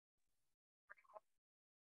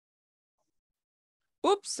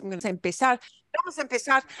Oops, I'm going to say empezar. Vamos a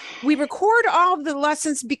empezar. We record all of the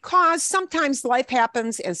lessons because sometimes life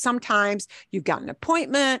happens and sometimes you've got an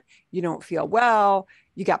appointment, you don't feel well,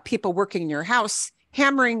 you got people working in your house,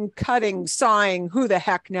 hammering, cutting, sawing, who the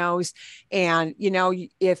heck knows. And, you know,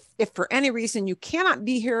 if for any reason you cannot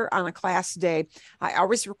be here on a class day, I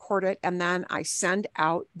always record it and then I send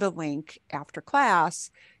out the link after class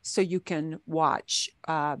so you can watch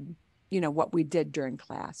you know, what we did during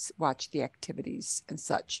class, watch the activities and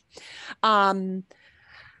such. Muy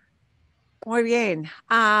bien.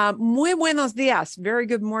 Muy buenos días. Very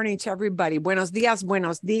good morning to everybody. Buenos días,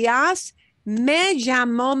 buenos días. Me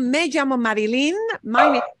llamo Marilyn.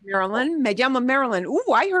 My name is Marilyn. Me llamo Marilyn.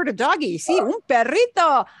 Ooh, I heard a doggy. Sí, un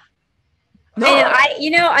perrito. No.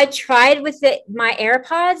 I tried with my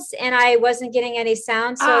AirPods and I wasn't getting any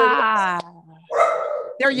sound. So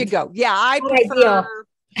there you go. Yeah, I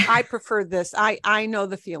prefer this. I know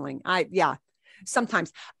the feeling.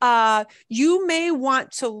 Sometimes you may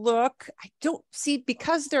want to look. I don't see,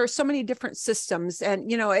 because there are so many different systems, and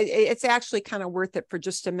you know it's actually kind of worth it for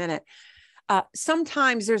just a minute.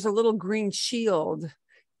 Sometimes there's a little green shield,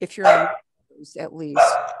 if you're on Windows at least,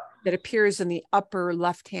 that appears in the upper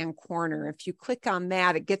left-hand corner. If you click on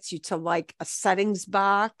that, it gets you to like a settings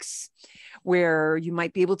box where you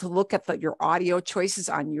might be able to look at your audio choices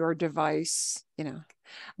on your device, you know.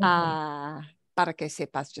 Para que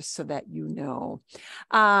sepas, just so that you know.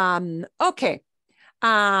 Okay.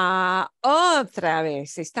 Otra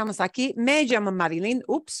vez, estamos aquí. Me llamo Marilyn.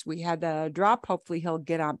 Oops, we had a drop. Hopefully he'll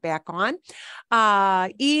get on back on.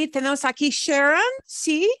 Y tenemos aquí Sharon.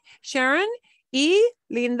 Sí, Sharon. Y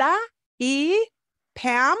Linda. Y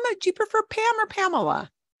Pam. Do you prefer Pam or Pamela?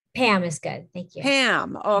 Pam is good. Thank you.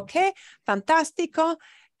 Pam. Okay. Fantástico.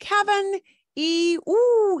 Kevin. Y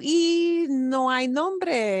no hay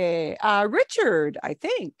nombre. Richard, I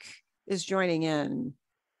think, is joining in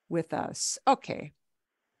with us. Okay.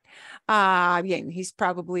 Yeah,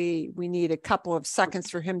 we need a couple of seconds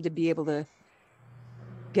for him to be able to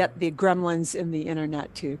get the gremlins in the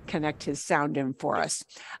internet to connect his sound in for us.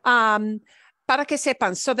 Para que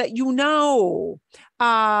sepan, so that you know,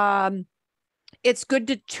 it's good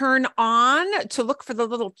to turn on, to look for the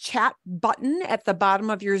little chat button at the bottom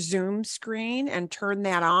of your Zoom screen and turn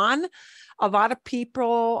that on. A lot of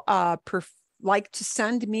people like to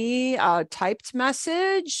send me a typed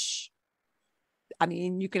message. I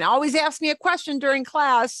mean, you can always ask me a question during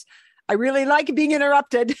class. I really like being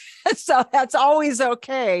interrupted, so that's always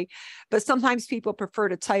okay. But sometimes people prefer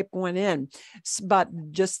to type one in.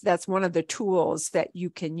 But just that's one of the tools that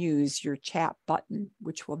you can use, your chat button,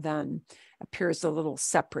 which will then appear as a little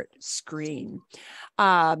separate screen.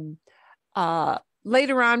 Later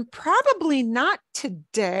on, probably not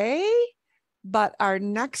today, but our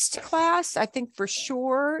next class, I think for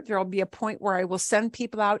sure, there'll be a point where I will send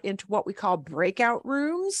people out into what we call breakout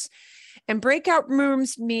rooms. And breakout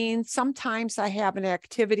rooms mean sometimes I have an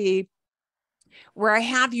activity where I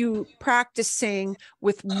have you practicing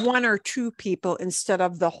with one or two people instead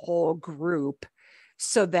of the whole group,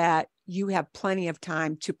 so that you have plenty of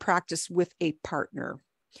time to practice with a partner,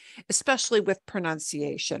 especially with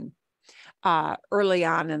pronunciation early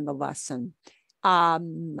on in the lesson.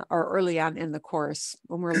 Or early on in the course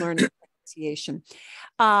when we're learning pronunciation.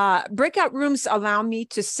 Breakout rooms allow me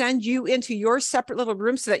to send you into your separate little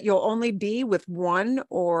room so that you'll only be with one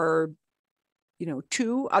or, you know,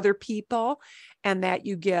 two other people, and that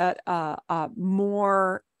you get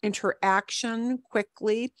more interaction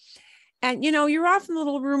quickly. And, you know, you're off in the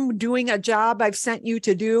little room doing a job I've sent you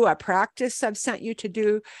to do, a practice I've sent you to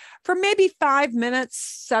do for maybe 5 minutes,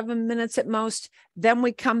 7 minutes at most. Then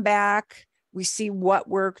we come back. We see what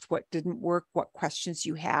worked, what didn't work, what questions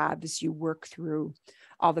you have as you work through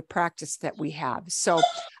all the practice that we have. So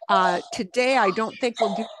today, I don't think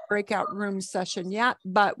we'll do a breakout room session yet,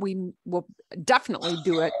 but we will definitely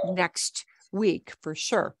do it next week for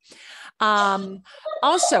sure.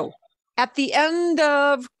 Also, at the end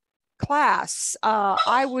of class,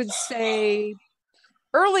 I would say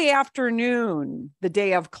early afternoon, the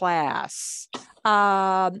day of class,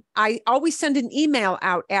 I always send an email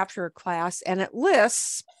out after a class, and it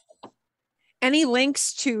lists any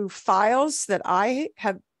links to files that I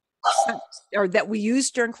have sent or that we use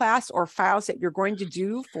during class, or files that you're going to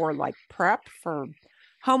do for like prep, for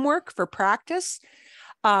homework, for practice.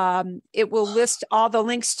 It will list all the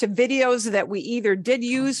links to videos that we either did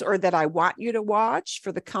use or that I want you to watch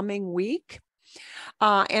for the coming week.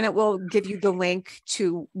 And it will give you the link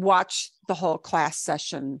to watch the whole class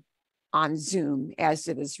session on Zoom as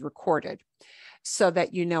it is recorded, so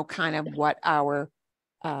that you know kind of what our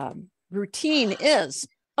routine is.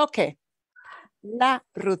 Okay. La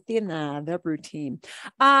rutina, the routine.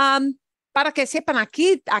 Para que sepan,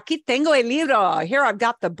 aquí tengo el libro. Here I've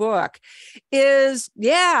got the book.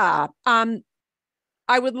 I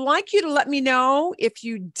would like you to let me know if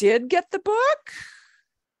you did get the book.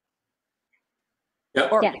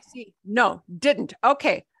 Yep. Or no, didn't.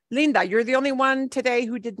 Okay, Linda, you're the only one today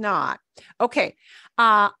who did not. Okay,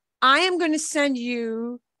 I am going to send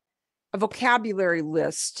you a vocabulary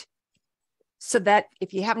list so that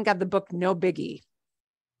if you haven't got the book, no biggie.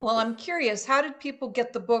 Well, I'm curious, how did people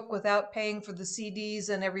get the book without paying for the CDs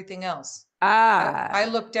and everything else? I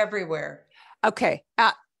looked everywhere. Okay.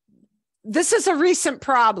 This is a recent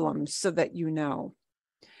problem, so that you know.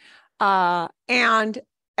 And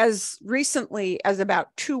as recently as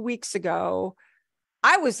about 2 weeks ago,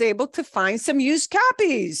 I was able to find some used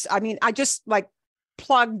copies. I mean, I just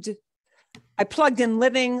plugged in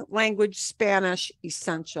Living Language Spanish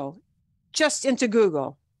Essential just into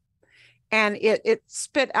Google, and it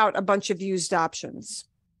spit out a bunch of used options.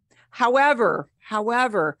 However,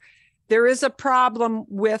 there is a problem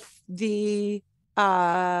with the,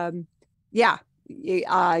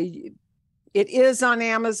 it is on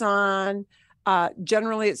Amazon.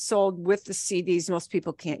 Generally it's sold with the CDs. Most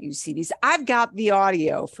people can't use CDs. I've got the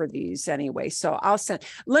audio for these anyway. So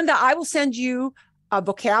Linda, I will send you a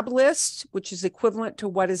vocab list, which is equivalent to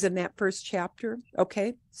what is in that first chapter.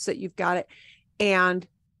 Okay. So you've got it. And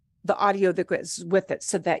the audio that goes with it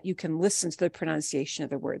so that you can listen to the pronunciation of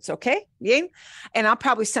the words. Okay. Yeah. And I'll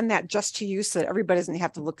probably send that just to you so that everybody doesn't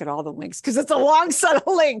have to look at all the links, because it's a long set of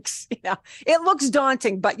links. It looks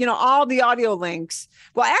daunting, but all the audio links.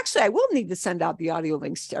 Well, actually I will need to send out the audio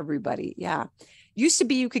links to everybody. Yeah. Used to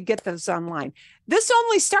be you could get those online. This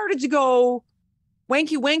only started to go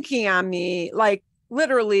wanky on me,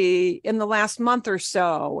 literally in the last month or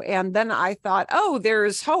so. And then I thought, oh,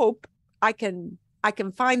 there's hope. I can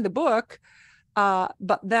find the book.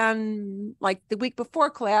 But then the week before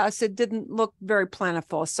class, it didn't look very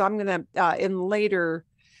plentiful. So I'm going to, in later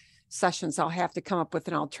sessions, I'll have to come up with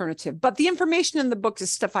an alternative. But the information in the book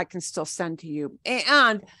is stuff I can still send to you.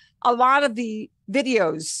 And a lot of the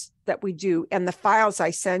videos that we do and the files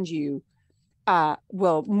I send you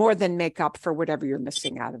will more than make up for whatever you're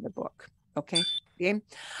missing out of the book. Okay. Yeah.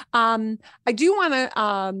 I do want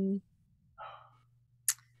to,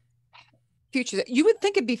 future, you would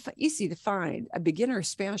think it'd be easy to find a beginner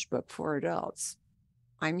Spanish book for adults.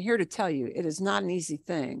 I'm here to tell you, it is not an easy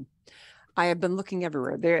thing. I have been looking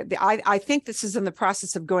everywhere. I think this is in the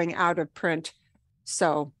process of going out of print.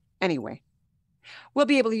 So anyway, we'll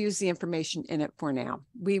be able to use the information in it for now.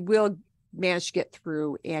 We will manage to get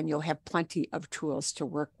through, and you'll have plenty of tools to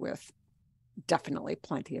work with. Definitely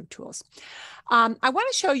plenty of tools. I want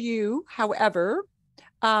to show you, however,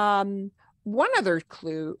 one other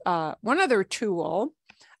tool.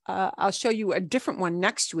 I'll show you a different one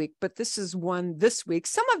next week, but this is one this week.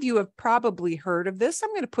 Some of you have probably heard of this. I'm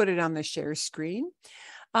going to put it on the share screen.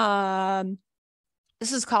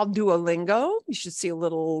 This is called Duolingo. You should see a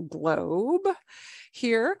little globe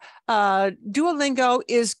here. Duolingo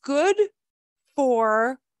is good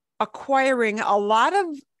for acquiring a lot of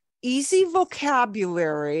easy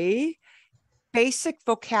vocabulary, basic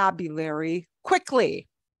vocabulary quickly.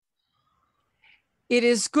 It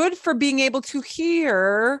is good for being able to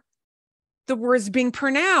hear the words being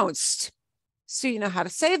pronounced, so you know how to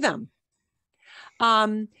say them.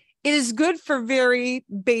 It is good for very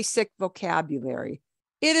basic vocabulary.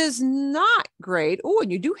 It is not great. Oh,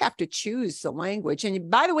 and you do have to choose the language.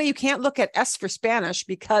 And by the way, you can't look at S for Spanish,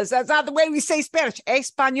 because that's not the way we say Spanish.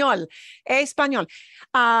 Español.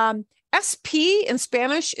 SP in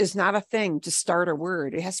Spanish is not a thing to start a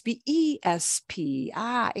word. It has to be ESP.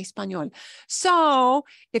 Español. So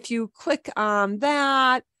if you click on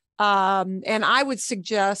that, and I would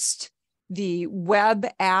suggest the web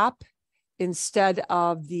app instead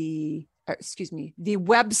of the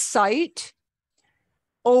website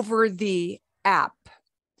over the app.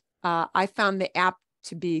 I found the app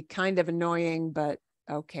to be kind of annoying, but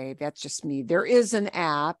okay, that's just me. There is an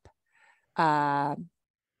app, para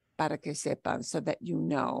que sepan, so that you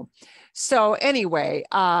know. So anyway,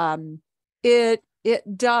 it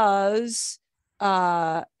does,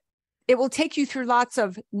 it will take you through lots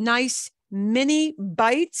of nice mini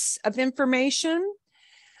bites of information.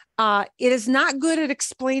 It is not good at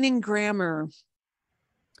explaining grammar.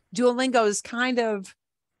 Duolingo is kind of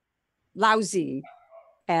lousy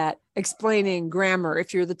at explaining grammar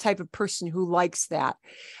if you're the type of person who likes that.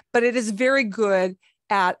 But it is very good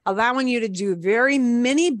at allowing you to do very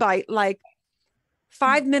mini bite, like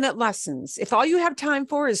 5-minute lessons. If all you have time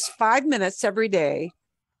for is 5 minutes every day,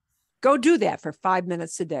 go do that for 5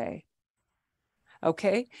 minutes a day.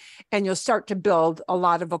 Okay. And you'll start to build a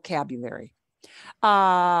lot of vocabulary.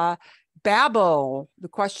 Babble. The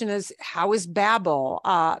question is, how is Babble?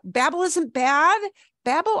 Babble isn't bad.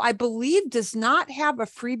 Babble, I believe, does not have a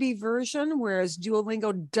freebie version, whereas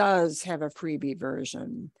Duolingo does have a freebie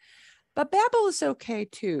version. But Babble is okay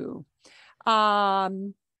too.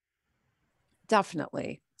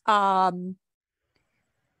 Definitely.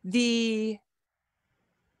 The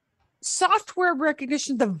software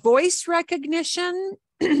recognition, the voice recognition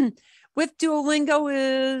with Duolingo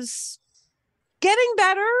is getting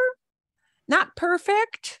better, not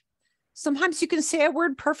perfect. Sometimes you can say a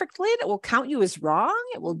word perfectly and it will count you as wrong.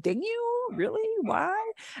 It will ding you. Really? Why?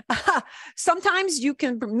 Sometimes you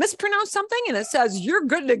can mispronounce something and it says you're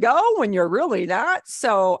good to go when you're really not.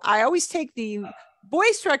 So I always take the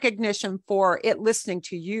voice recognition for it listening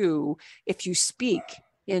to you if you speak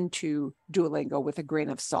into Duolingo with a grain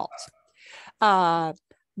of salt. But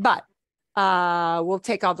we'll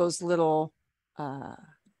take all those little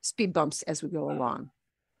speed bumps as we go along.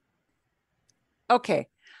 Okay.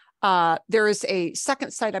 There is a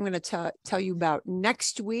second site I'm going to tell you about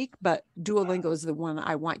next week, but Duolingo is the one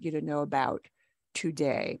I want you to know about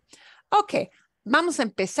today. Okay. Vamos a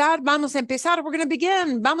empezar. We're going to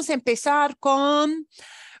begin. Vamos a empezar con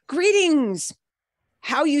greetings.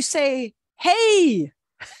 How you say hey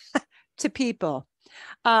to people.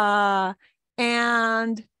 And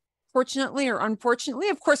fortunately or unfortunately,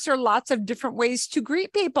 of course, there are lots of different ways to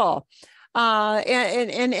greet people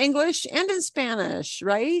in English and in Spanish,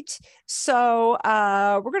 right? So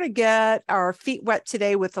we're going to get our feet wet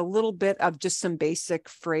today with a little bit of just some basic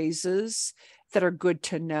phrases that are good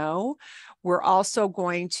to know. We're also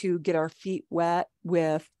going to get our feet wet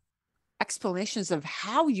with explanations of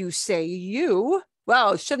how you say you.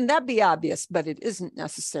 Well, shouldn't that be obvious? But it isn't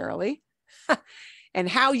necessarily. And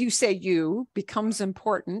how you say you becomes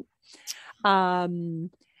important. And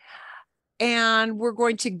we're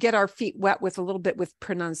going to get our feet wet with a little bit with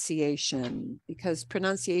pronunciation, because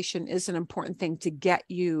pronunciation is an important thing to get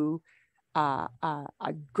you a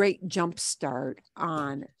great jump start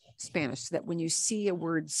on Spanish, so that when you see a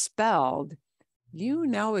word spelled, you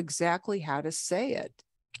know exactly how to say it,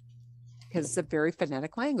 because it's a very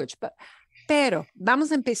phonetic language. Pero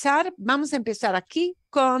vamos a empezar aquí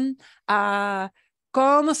con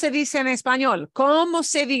 ¿cómo se dice en español? ¿Cómo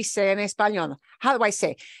se dice en español? How do I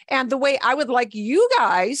say? And the way I would like you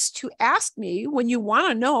guys to ask me when you want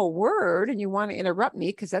to know a word and you want to interrupt me,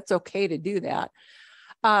 because that's okay to do that.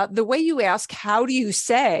 The way you ask, how do you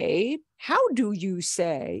say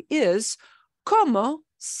is ¿cómo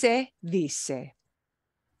se dice?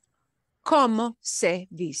 ¿Cómo se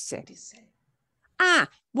dice?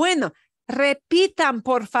 Bueno, repitan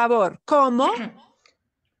por favor. ¿Cómo?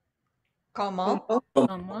 ¿Cómo?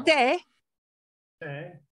 Se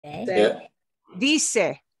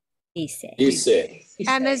dice.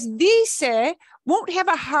 And this dice won't have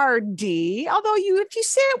a hard D, although if you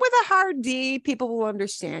say it with a hard D, people will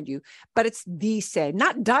understand you. But it's dice,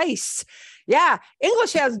 not dice. Yeah,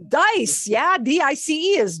 English has dice. Yeah,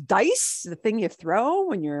 D-I-C-E is dice, the thing you throw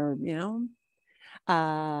when you're,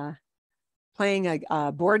 playing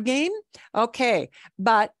a board game. Okay,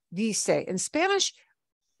 but dice. In Spanish,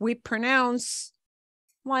 we pronounce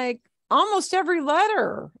like almost every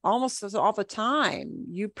letter, almost all the time.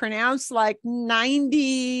 You pronounce like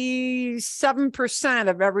 97%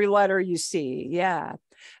 of every letter you see. Yeah.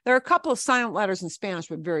 There are a couple of silent letters in Spanish,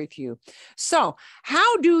 but very few. So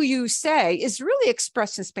how do you say is really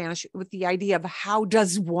expressed in Spanish with the idea of how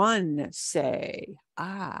does one say?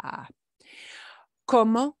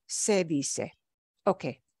 ¿Cómo se dice?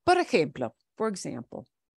 Okay. Por ejemplo,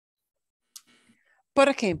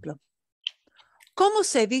 ¿cómo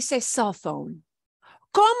se dice cell phone?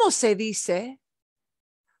 ¿Cómo se dice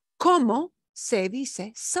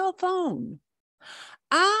cell phone?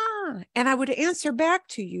 And I would answer back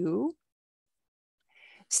to you,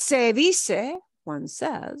 se dice, one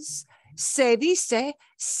says, se dice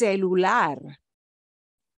celular.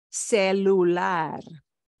 Celular.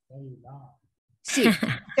 Sí,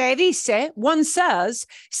 se dice, one says,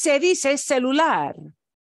 se dice celular.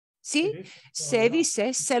 ¿Sí? Se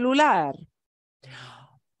dice celular.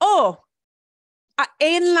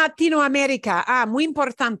 En Latinoamérica, muy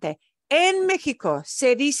importante, en México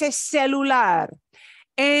se dice celular.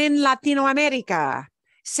 En Latinoamérica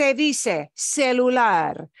se dice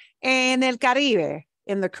celular. En el Caribe,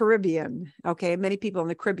 in the Caribbean, okay, many people in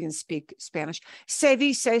the Caribbean speak Spanish, se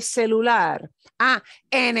dice celular.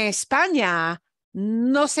 En España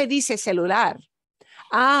no se dice celular.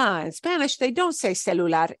 In Spanish, they don't say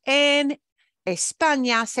celular. En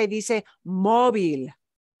España se dice móvil.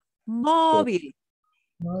 Móvil.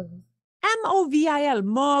 M-O-V-I-L,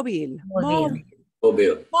 móvil. Móvil.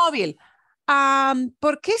 Móvil. Móvil.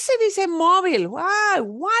 ¿Por qué se dice móvil? Why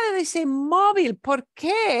do they say móvil? ¿Por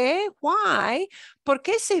qué? Why? ¿Por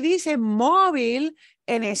qué se dice móvil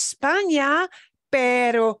en España,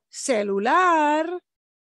 pero celular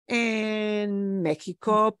en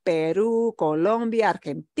México, Perú, Colombia,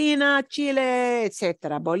 Argentina, Chile,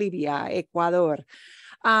 etcétera, Bolivia, Ecuador?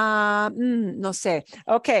 No sé.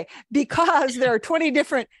 Okay, because there are 20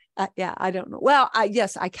 different. Yeah, I don't know. Well,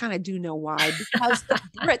 yes, I kind of do know why. Because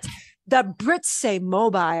the Brits say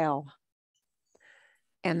mobile,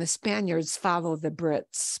 and the Spaniards follow the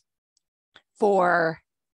Brits for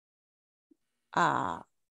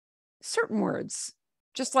certain words,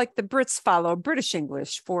 just like the Brits follow British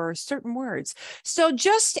English for certain words. So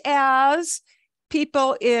just as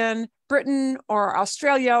people in Britain or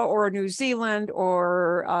Australia or New Zealand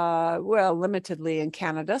or, well, limitedly in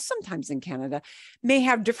Canada, sometimes in Canada, may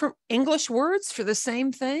have different English words for the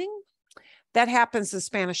same thing. That happens in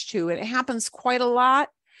Spanish too, and it happens quite a lot.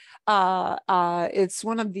 It's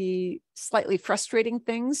one of the slightly frustrating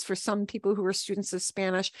things for some people who are students of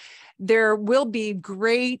Spanish. There will be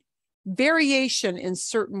great variation in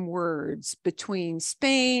certain words between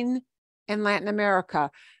Spain and Latin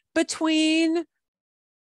America, between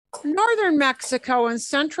Northern Mexico and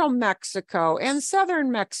Central Mexico and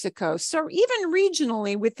Southern Mexico. So even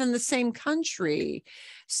regionally within the same country,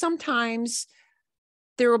 sometimes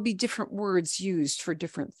there will be different words used for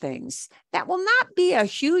different things. That will not be a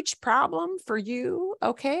huge problem for you,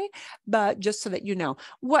 okay? But just so that you know,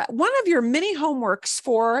 one of your mini homeworks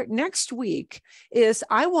for next week is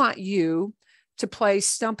I want you to play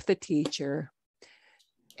Stump the Teacher.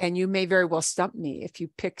 And you may very well stump me if you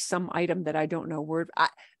pick some item that I don't know word.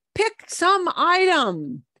 Pick some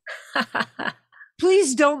item.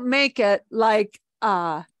 Please don't make it like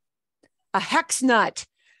a hex nut.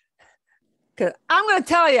 Because I'm going to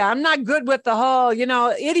tell you, I'm not good with the whole,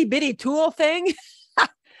 itty bitty tool thing.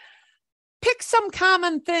 Pick some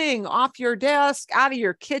common thing off your desk, out of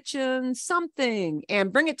your kitchen, something,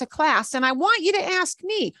 and bring it to class. And I want you to ask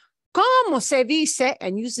me, ¿Cómo se dice?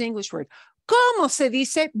 And use the English word. ¿Cómo se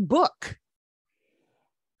dice book?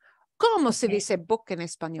 ¿Cómo se dice book en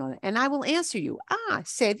español? And I will answer you.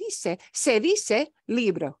 Se dice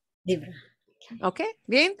libro. Libro. Okay,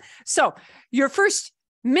 bien? So your first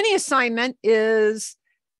mini assignment is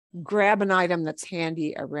grab an item that's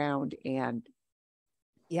handy around and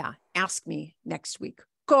ask me next week.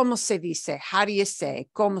 ¿Cómo se dice? How do you say?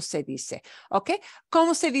 ¿Cómo se dice? Okay.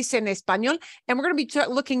 ¿Cómo se dice en español? And we're going to be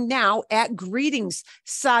looking now at greetings.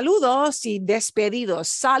 Saludos y despedidos.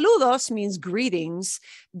 Saludos means greetings.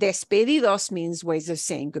 Despedidos means ways of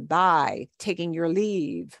saying goodbye, taking your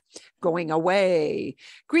leave, going away,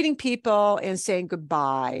 greeting people and saying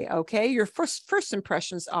goodbye. Okay. Your first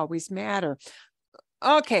impressions always matter.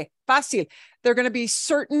 Okay. Fácil. There are going to be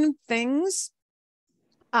certain things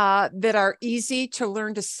that are easy to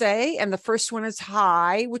learn to say. And the first one is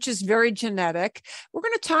hi, which is very genetic. We're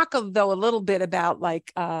going to talk, though, a little bit about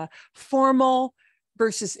like formal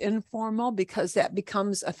versus informal, because that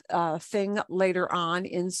becomes a thing later on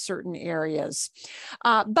in certain areas.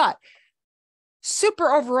 But super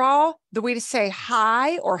overall, the way to say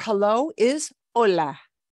hi or hello is hola.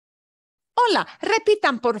 Hola.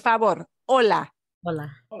 Repitan, por favor. Hola. Hola.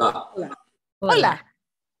 Hola. Hola.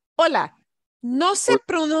 Hola. No se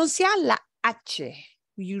pronuncia la H.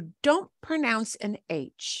 You don't pronounce an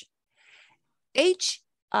H. H,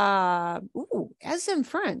 as in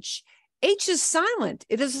French, H is silent.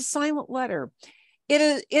 It is a silent letter.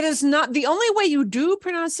 It is not, the only way you do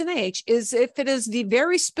pronounce an H is if it is the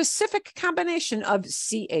very specific combination of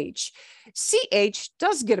CH. CH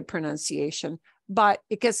does get a pronunciation, but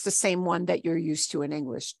it gets the same one that you're used to in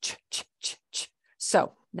English. Ch, ch, ch, ch.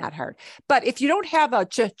 So not hard. But if you don't have a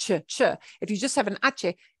ch, ch, ch, if you just have an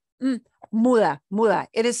H, muda, muda,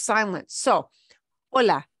 it is silent. So,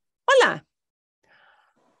 hola, hola.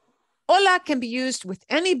 Hola can be used with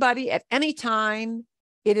anybody at any time.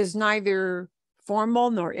 It is neither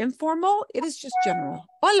formal nor informal. It is just general.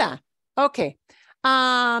 Hola. Okay.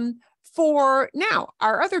 For now,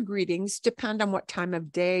 our other greetings depend on what time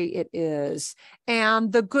of day it is.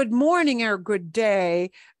 And the good morning or good day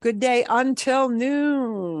until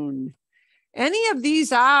noon. Any of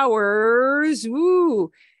these hours, I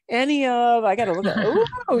got to look at,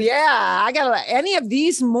 any of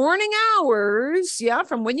these morning hours,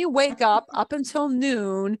 from when you wake up until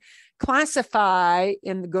noon, classify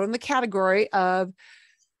go in the category of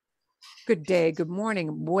good day, good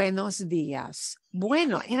morning, buenos dias.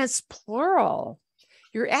 Bueno, and it's plural.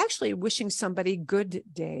 You're actually wishing somebody good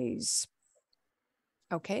days.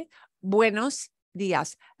 Okay. Buenos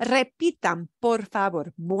días. Repitan, por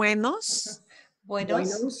favor. Buenos.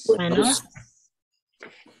 Buenos. Buenos.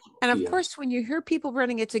 And of course, when you hear people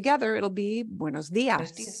running it together, it'll be buenos días.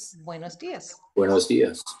 Buenos días. Buenos días. Buenos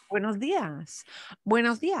días. Buenos días.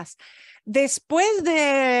 Buenos días. Después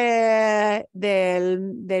del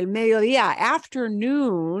mediodía,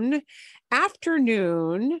 afternoon,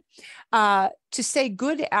 to say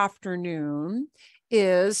good afternoon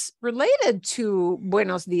is related to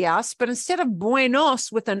buenos días, but instead of buenos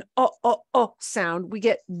with an o sound, we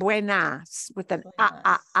get buenas with an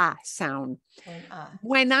a sound.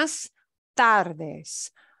 Buenas tardes.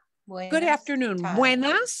 Good afternoon. Tardes.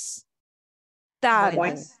 Buenas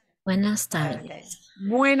tardes. Buenas tardes.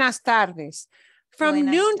 Buenas tardes. From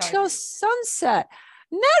Buenas noon tardes. till sunset.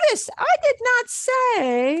 Notice I did not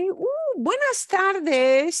say, buenas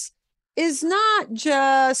tardes is not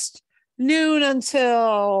just noon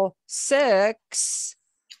until 6.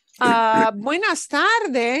 Buenas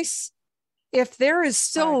tardes, if there is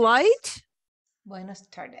still light, Buenas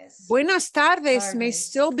tardes. buenas tardes may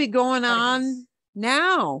still be going on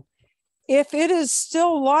now. If it is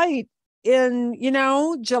still light in,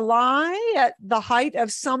 July at the height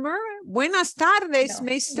of summer, buenas tardes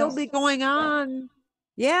may still be going on.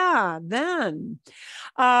 Yeah, then.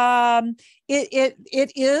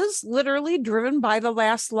 It is literally driven by the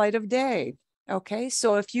last light of day. Okay,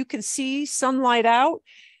 so if you can see sunlight out,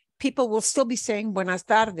 people will still be saying buenas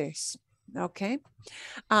tardes. Okay,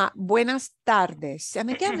 buenas tardes. And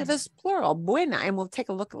again, it is plural, buena. And we'll take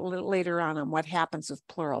a look a little later on what happens with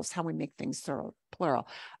plurals, how we make things plural.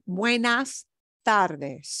 Buenas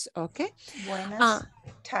tardes. Okay. Buenas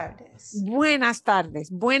tardes. Buenas tardes.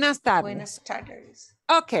 Buenas tardes. Buenas tardes.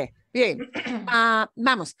 Okay. Bien.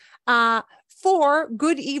 Vamos. For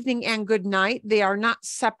good evening and good night, they are not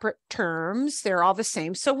separate terms. They're all the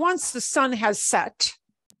same. So once the sun has set,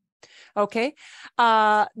 okay,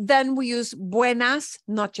 then we use buenas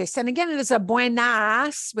noches. And again, it is a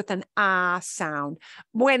buenas with an a sound.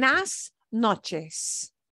 Buenas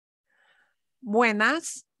noches.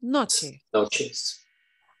 Buenas noches. Noches.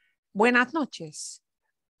 Buenas noches.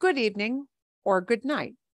 Good evening or good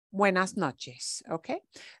night. Buenas noches. Okay.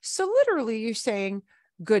 So literally you're saying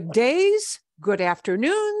good days, good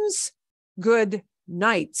afternoons, good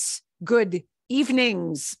nights, good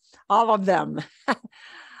evenings, all of them.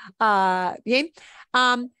 Bien.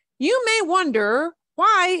 You may wonder,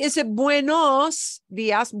 why is it buenos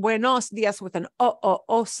días with an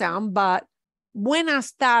o sound, but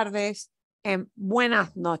buenas tardes and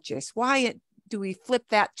buenas noches? Why do we flip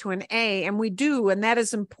that to an a? And we do, and that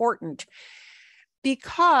is important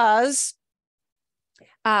because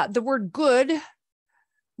the word good,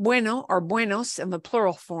 bueno or buenos in the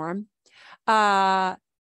plural form, has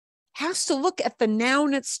to look at the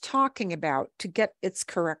noun it's talking about to get its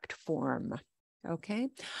correct form. Okay.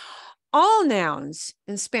 All nouns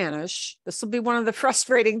in Spanish, this will be one of the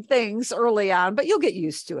frustrating things early on, but you'll get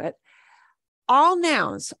used to it. All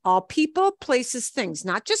nouns, all people, places, things,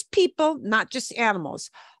 not just people, not just animals,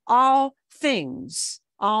 all things,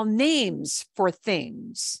 all names for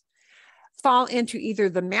things fall into either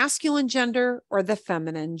the masculine gender or the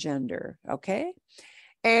feminine gender. Okay.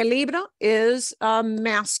 El libro is a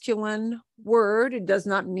masculine word. It does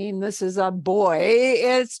not mean this is a boy.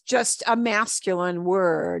 It's just a masculine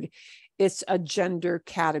word. It's a gender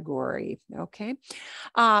category. Okay.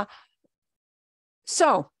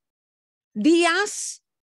 So días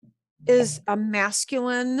is a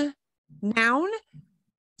masculine noun.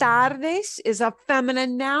 Tardes is a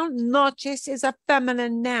feminine noun. Noches is a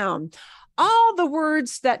feminine noun. All the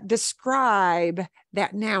words that describe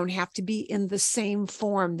that noun have to be in the same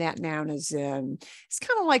form that noun is in. It's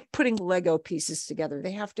kind of like putting Lego pieces together.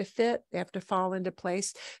 They have to fit, they have to fall into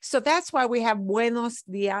place. So that's why we have buenos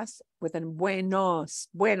días with an buenos,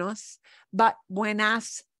 but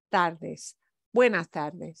buenas tardes,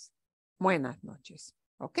 buenas noches.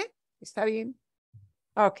 ¿Ok? ¿Está bien?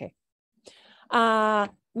 Ok.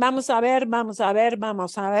 Vamos a ver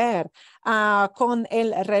con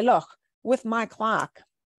el reloj. With my clock.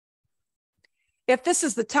 If this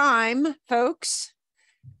is the time, folks,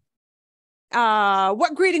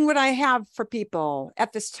 what greeting would I have for people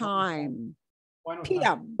at this time?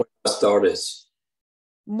 PM. Buenas tardes.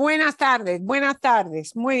 Buenas tardes. Buenas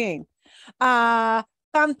tardes. Muy bien.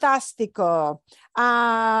 Fantástico.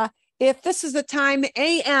 If this is the time,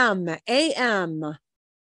 AM.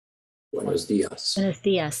 Buenos días. Buenos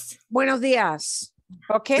días. Buenos días.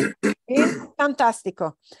 Okay,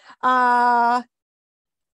 fantástico.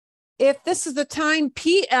 If this is the time,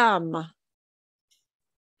 PM.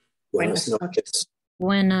 Buenas noches.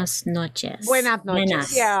 Buenas noches. Buenas noches.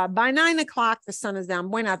 Buenas. Yeah, by 9 o'clock, the sun is down.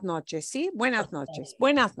 Buenas noches. See? Buenas noches.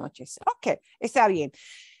 Buenas noches. Okay, está bien.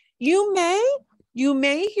 You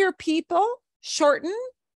may hear people shorten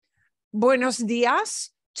buenos dias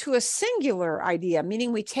to a singular idea,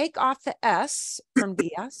 meaning we take off the S from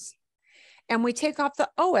dias and we take off the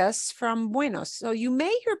OS from buenos. So you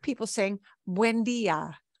may hear people saying buen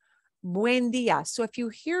dia, buen dia. So if you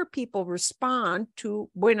hear people respond to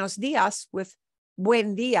buenos dias with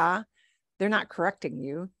buen dia, they're not correcting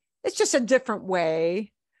you. It's just a different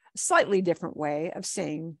way, a slightly different way of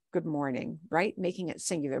saying good morning, right? Making it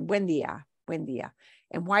singular, buen dia, buen dia.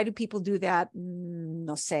 And why do people do that?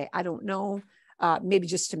 They'll say, I don't know, maybe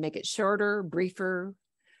just to make it shorter, briefer,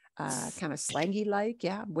 kind of slangy like,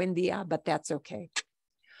 yeah, buen dia, but that's okay.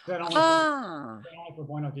 Is that only for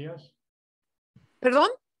Buenos Dias? Perdón?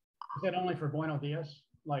 Is that only for Buenos Dias?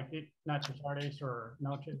 Like Nachos Tardes or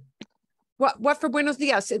Noche? What for buenos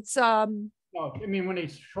dias? It's No, I mean when they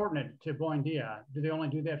shorten it to Buen Dia, do they only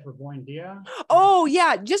do that for Buen Dia? Oh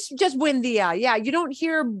yeah, just buen dia. Yeah, you don't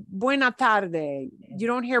hear buena tarde. You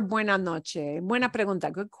don't hear buena noche. Buena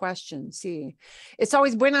pregunta. Good question. See, it's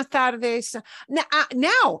always buenas tardes.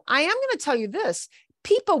 Now I am going to tell you this: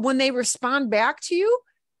 people, when they respond back to you,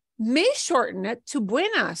 may shorten it to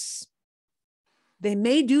buenas. They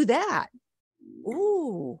may do that.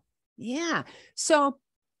 Ooh, yeah. So,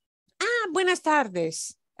 buenas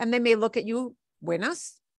tardes. And they may look at you,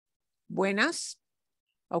 buenas, buenas,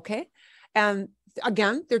 okay? And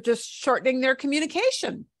again, they're just shortening their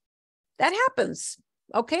communication. That happens,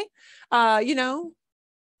 okay? You know,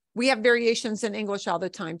 we have variations in English all the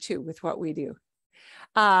time too with what we do.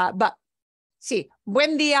 But see,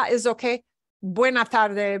 buen dia is okay. Buena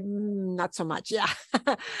tarde, not so much, yeah.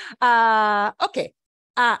 Okay,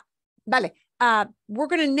 vale. We're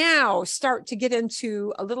going to now start to get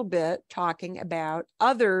into a little bit talking about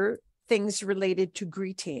other things related to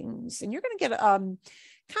greetings. And you're going to get kind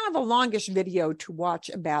of a longish video to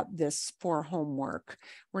watch about this for homework.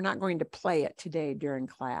 We're not going to play it today during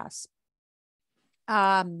class.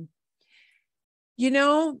 You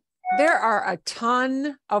know, there are a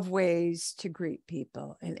ton of ways to greet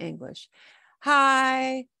people in English.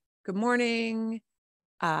 Hi, good morning.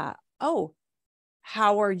 Oh,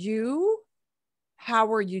 how are you?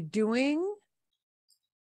 How are you doing?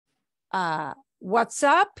 What's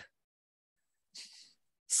up?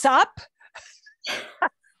 Sup?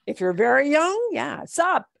 If you're very young, yeah,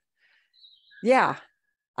 sup? Yeah.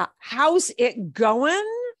 How's it going?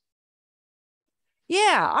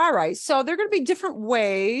 Yeah, all right. So there are going to be different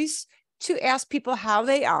ways to ask people how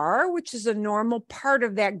they are, which is a normal part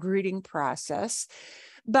of that greeting process.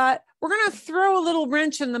 But we're going to throw a little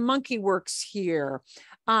wrench in the monkey works here.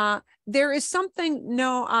 There is something,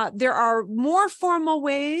 there are more formal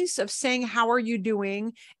ways of saying, how are you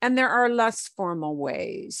doing? And there are less formal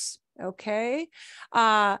ways, okay?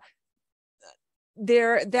 There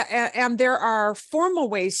are formal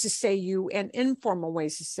ways to say you and informal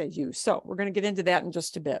ways to say you. So we're going to get into that in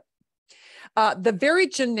just a bit. The very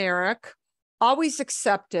generic, always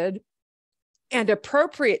accepted, and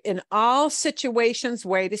appropriate in all situations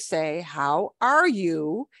way to say, how are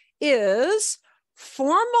you, is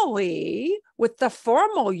formally, with the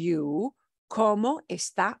formal you, ¿cómo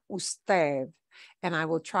está usted? And I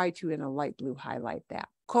will try to, in a light blue, highlight that.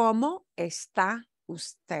 ¿Cómo está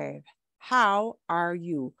usted? How are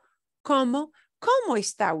you? ¿Cómo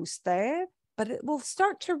está usted? But it will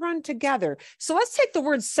start to run together. So let's take the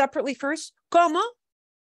words separately first. ¿Cómo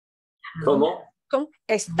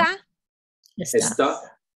está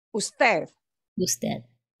usted?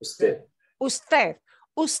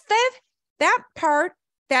 Usted, that part,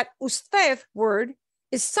 that usted word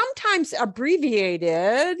is sometimes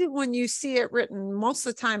abbreviated when you see it written. Most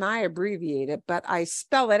of the time I abbreviate it, but I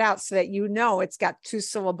spell it out so that you know it's got 2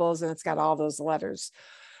 syllables and it's got all those letters.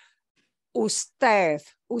 Usted.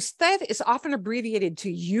 Usted is often abbreviated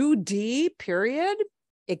to UD, period.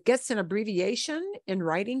 It gets an abbreviation in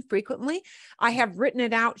writing frequently. I have written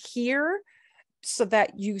it out here so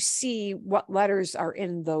that you see what letters are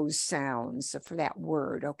in those sounds for that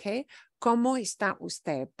word, okay? ¿Cómo está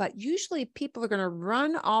usted? But usually people are going to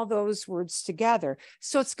run all those words together.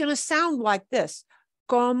 So it's going to sound like this.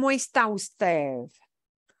 ¿Cómo está usted?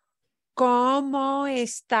 ¿Cómo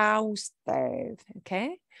está usted?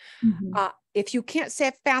 Okay? Mm-hmm. If you can't say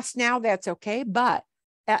it fast now, that's okay. But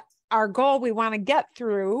our goal we want to get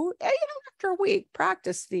through, after a week,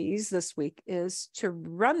 practice these this week, is to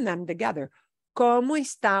run them together. ¿Cómo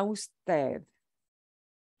está usted?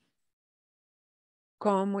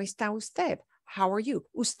 ¿Cómo está usted? how are you?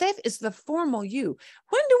 Usted is the formal you.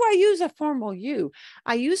 When do I use a formal you?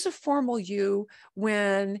 I use a formal you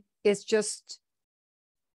when it's just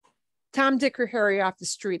Tom, Dick, or Harry off the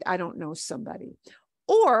street. I don't know somebody.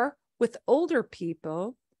 Or with older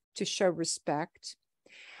people to show respect.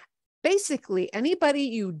 Basically, anybody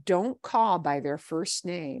you don't call by their first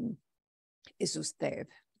name is usted.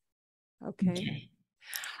 Okay.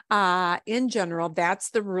 In general, that's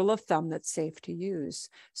the rule of thumb that's safe to use.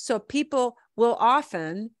 So people will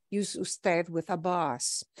often use usted with a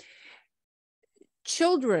boss.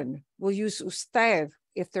 Children will use usted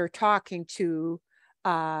if they're talking to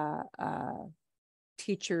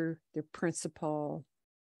teacher, their principal.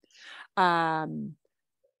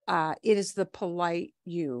 It is the polite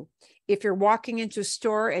you. If you're walking into a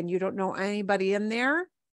store and you don't know anybody in there,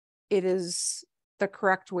 it is the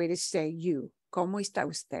correct way to say you. ¿Cómo está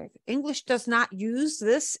usted? English does not use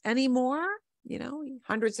this anymore. You know,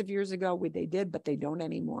 hundreds of years ago they did, but they don't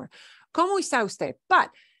anymore. ¿Cómo está usted?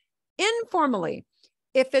 But informally,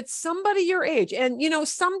 if it's somebody your age, and you know,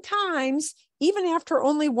 sometimes even after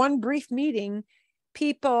only one brief meeting,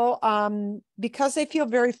 people, because they feel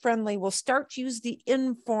very friendly, will start to use the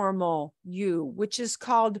informal you, which is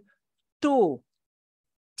called tú,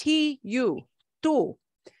 T-U, tú.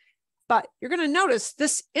 But you're going to notice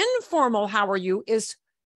this informal how are you is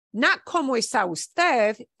not ¿cómo está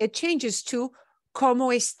usted? It changes to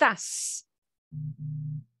 ¿cómo estás?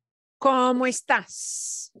 ¿Cómo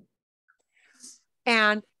estás?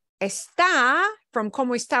 And está from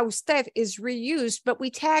 ¿cómo está usted is reused, but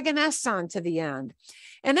we tag an S on to the end.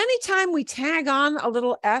 And anytime we tag on a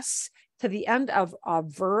little S to the end of a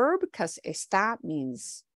verb, because está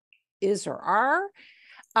means is or are,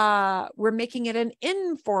 we're making it an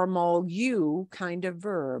informal you kind of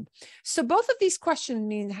verb. So both of these questions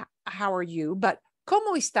mean how are you, but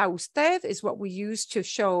 ¿cómo está usted is what we use to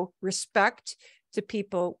show respect to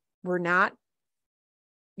people we're not,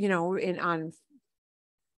 you know,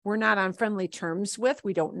 we're not on friendly terms with,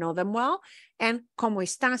 we don't know them well. And ¿cómo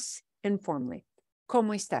estás? Informally.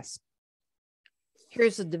 ¿Cómo estás?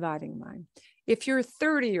 Here's a dividing line. If you're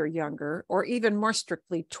 30 or younger, or even more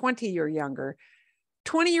strictly 20 or younger,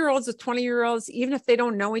 20-year-olds with 20-year-olds, even if they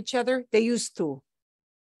don't know each other, they use tú.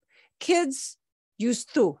 Kids use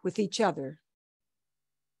tú with each other.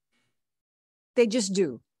 They just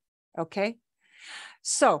do, okay?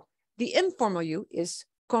 So the informal you is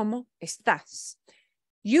 ¿cómo estás?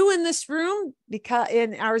 You in this room, because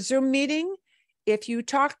in our Zoom meeting, if you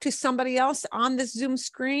talk to somebody else on this Zoom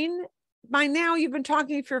screen, by now you've been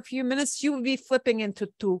talking for a few minutes, you would be flipping into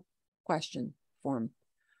tú question form.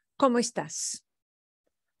 ¿Cómo estás?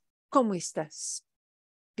 ¿Cómo estás?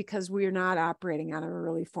 Because we're not operating on a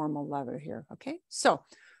really formal level here, okay? So,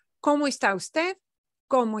 ¿cómo está usted?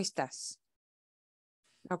 ¿Cómo estás?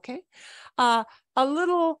 Okay? A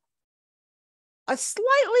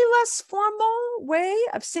slightly less formal way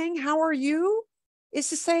of saying how are you is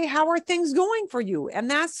to say how are things going for you? And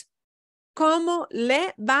that's ¿cómo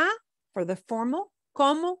le va? For the formal,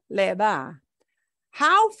 ¿cómo le va?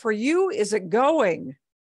 How for you is it going?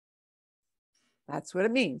 That's what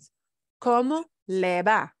it means. ¿Cómo le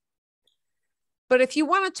va? But if you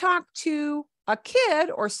want to talk to a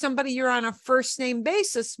kid or somebody you're on a first name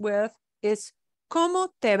basis with, it's ¿cómo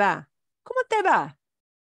te va? ¿Cómo te va?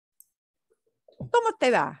 ¿Cómo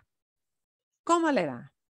te va? ¿Cómo le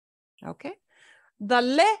va? Okay. The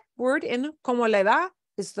le word in ¿cómo le va?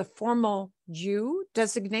 Is the formal you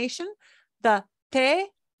designation. The te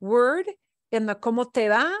word in the ¿cómo te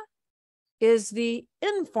va? Is the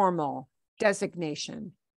informal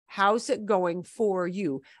designation. How's it going for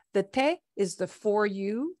you? The te is the for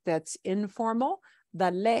you that's informal.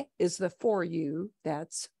 The le is the for you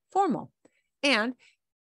that's formal. And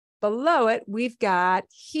below it, we've got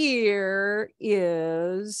here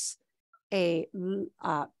is a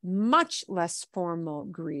much less formal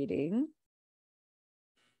greeting.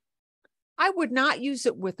 I would not use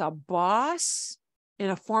it with a boss in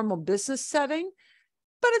a formal business setting,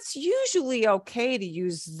 but it's usually okay to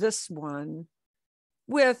use this one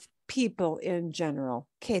with people in general.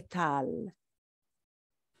 ¿Qué tal?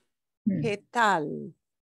 ¿Qué tal?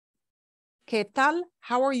 ¿Qué tal?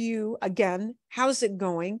 How are you? Again, how's it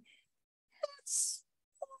going? It's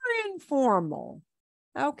more informal.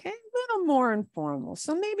 Okay, a little more informal.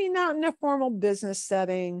 So maybe not in a formal business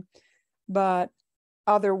setting, but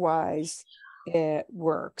otherwise it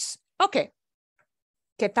works. Okay.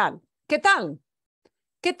 ¿Qué tal? ¿Qué tal?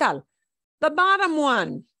 ¿Qué tal? The bottom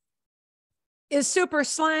one is super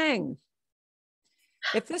slang.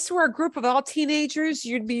 If this were a group of all teenagers,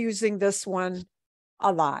 you'd be using this one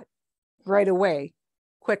a lot right away,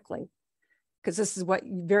 quickly. because this is what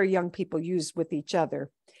very young people use with each other.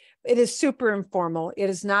 It is super informal. It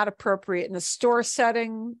is not appropriate in a store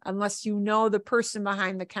setting unless you know the person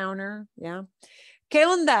behind the counter. Yeah. ¿Qué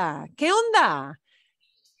onda? ¿Qué onda?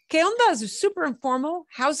 ¿Qué onda is super informal.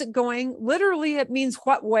 How's it going? Literally, it means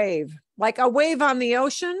what wave? Like a wave on the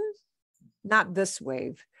ocean. Not this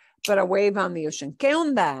wave, but a wave on the ocean. ¿Qué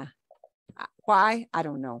onda? Why? I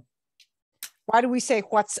don't know. Why do we say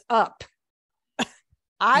what's up?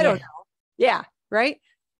 I don't know. Yeah, right?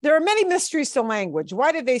 There are many mysteries to language.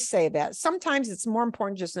 Why did they say that? Sometimes it's more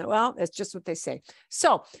important just to know, well, it's just what they say.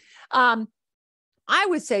 So I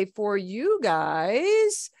would say for you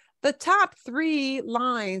guys, the top 3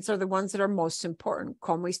 lines are the ones that are most important.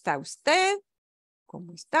 ¿Cómo está usted?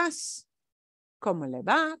 ¿Cómo estás? ¿Cómo le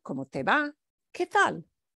va? ¿Cómo te va? ¿Qué tal?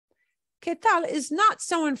 ¿Qué tal is not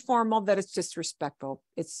so informal that it's disrespectful.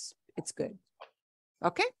 It's good.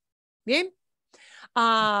 Okay? Bien?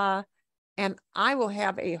 And I will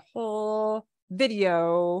have a whole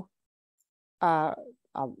video, a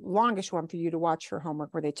longish one for you to watch for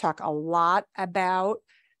homework, where they talk a lot about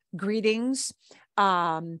greetings,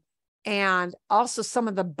 and also some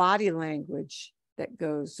of the body language that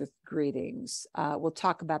goes with greetings. We'll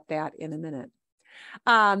talk about that in a minute.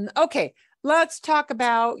 Okay, let's talk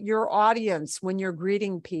about your audience when you're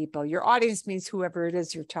greeting people. Your audience means whoever it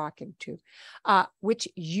is you're talking to, which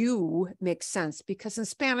you makes sense, because in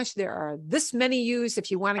Spanish, there are this many yous. If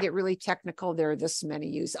you want to get really technical, there are this many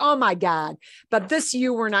yous. Oh my God. But this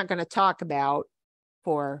you we're not going to talk about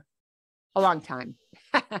for a long time.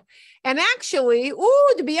 And actually,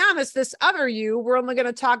 to be honest, this other you, we're only going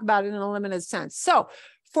to talk about it in a limited sense. So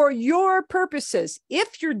for your purposes,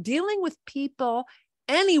 if you're dealing with people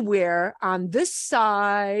anywhere on this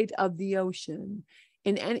side of the ocean,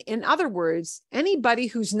 in other words, anybody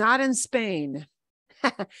who's not in Spain,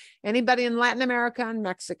 anybody in Latin America and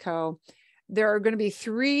Mexico, there are going to be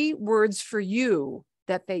 3 words for you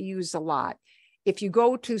that they use a lot. If you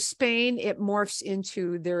go to Spain, it morphs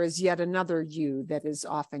into there is yet another you that is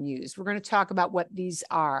often used. We're going to talk about what these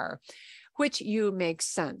are, which you makes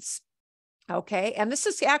sense. Okay, and this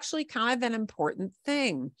is actually kind of an important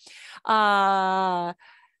thing. Yeah,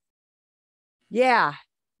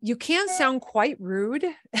 you can sound quite rude,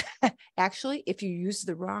 actually, if you use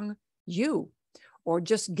the wrong you, or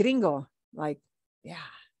just gringo, like, yeah,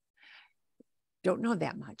 don't know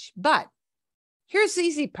that much. But here's the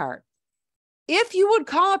easy part. If you would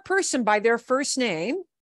call a person by their first name,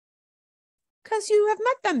 because you have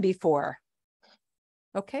met them before,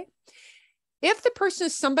 okay? If the person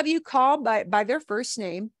is somebody you call by their first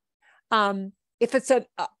name, if it's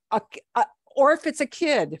or if it's a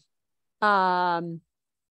kid, I'm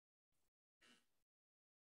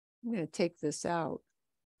going to take this out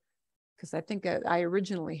because I think I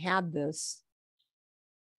originally had this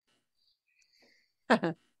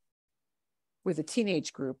with a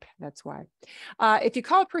teenage group. That's why. If you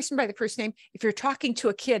call a person by the first name, if you're talking to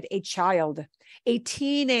a kid, a child, a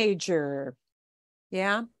teenager,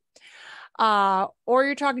 yeah. Or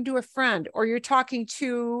you're talking to a friend, or you're talking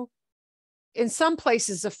to, in some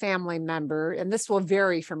places, a family member, and this will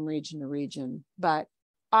vary from region to region, but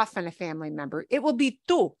often a family member, it will be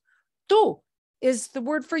tú. Tú is the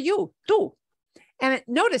word for you, tú. And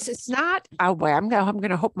notice it's not, oh boy, I'm going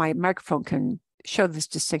to hope my microphone can show this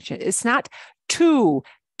distinction. It's not two.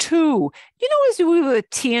 You know, as we with a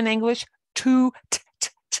T in English, two,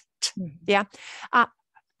 yeah.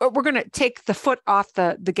 We're going to take the foot off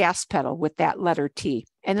the gas pedal with that letter T,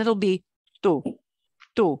 and it'll be tú.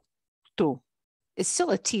 It's still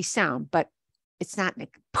a T sound, but it's not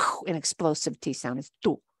an explosive T sound. It's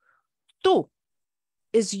tú. Tú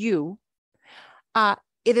is you. It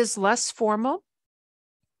is less formal.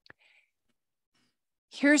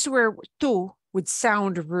 Here's where tú would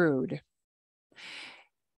sound rude.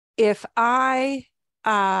 If I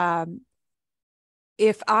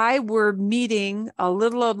were meeting a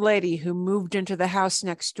little old lady who moved into the house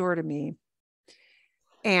next door to me,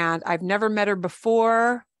 and I've never met her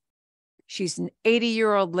before, she's an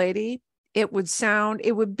 80-year-old lady, it would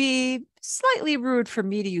be slightly rude for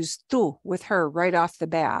me to use tú with her right off the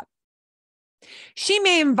bat. She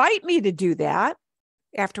may invite me to do that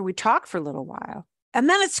after we talk for a little while, and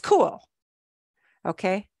then it's cool.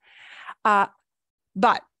 Okay. But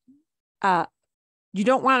you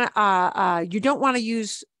don't want to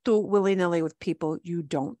use tú willy-nilly with people you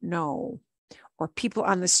don't know, or people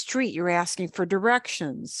on the street you're asking for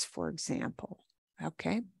directions, for example.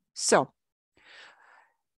 Okay. So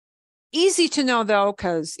easy to know though,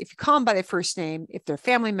 because if you call them by their first name, if they're a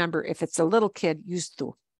family member, if it's a little kid, use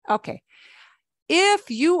tú. Okay.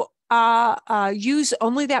 If you use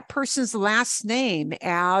only that person's last name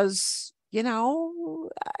as you know,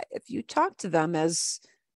 if you talk to them as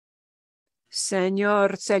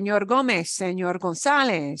Senor Gomez, Senor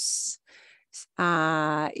Gonzalez,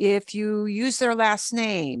 if you use their last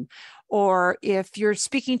name, or if you're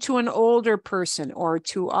speaking to an older person or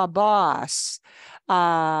to a boss,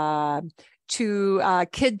 to a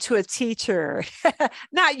kid to a teacher,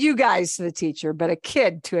 not you guys to the teacher, but a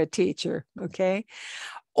kid to a teacher, okay?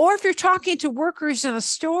 Or if you're talking to workers in a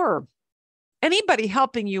store, anybody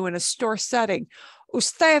helping you in a store setting,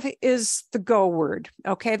 usted is the go word,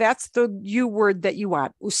 okay? That's the you word that you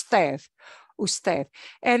want, usted, usted.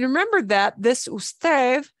 And remember that this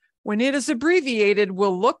usted, when it is abbreviated,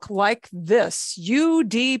 will look like this,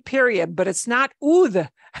 UD period, but it's not UD,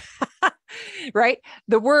 right?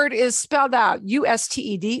 The word is spelled out,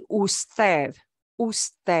 USTED, usted,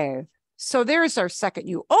 usted. So there's our second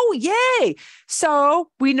U. Oh, yay.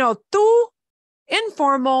 So we know tú,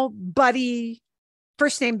 informal, buddy,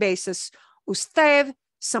 first name basis, usted,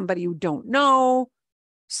 somebody you don't know,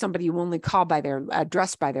 somebody you only call by their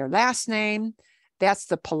address by their last name. That's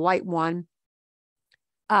the polite one.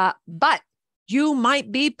 But you might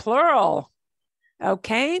be plural,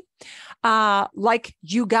 okay? Like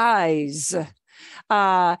you guys.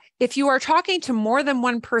 If you are talking to more than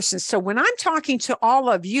one person, so when I'm talking to all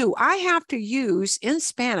of you, I have to use in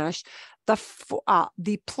Spanish the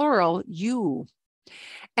plural you.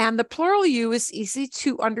 And the plural you is easy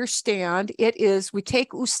to understand. It is, we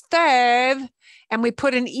take usted and we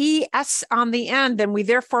put an ES on the end, and we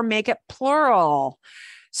therefore make it plural.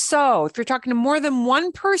 So if you're talking to more than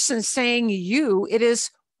one person saying you, it is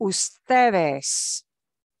ustedes.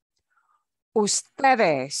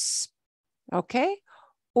 Ustedes. Okay?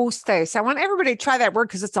 Ustedes. I want everybody to try that word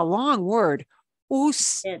because it's a long word.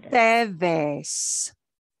 Ustedes.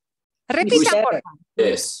 Repita, por favor.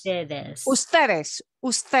 Ustedes. Ustedes.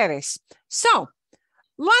 Ustedes. So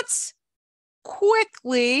let's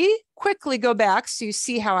quickly go back so you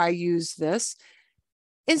see how I use this.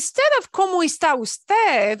 Instead of ¿Cómo está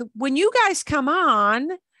usted? When you guys come on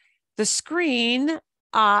the screen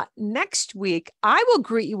next week, I will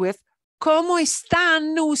greet you with ¿Cómo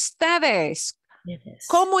están ustedes?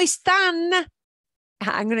 ¿Cómo están?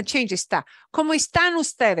 I'm going to change this. ¿Cómo están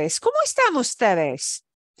ustedes? ¿Cómo están ustedes?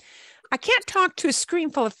 I can't talk to a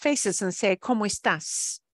screen full of faces and say, ¿Cómo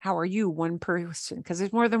estás? How are you? One person, because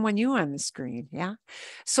there's more than one you on the screen. Yeah.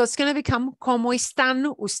 So it's going to become ¿Cómo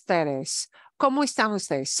están ustedes? ¿Cómo están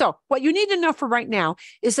ustedes? So what you need to know for right now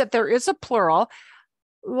is that there is a plural,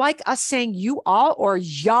 like us saying you all or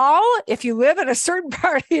y'all, if you live in a certain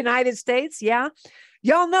part of the United States. Yeah.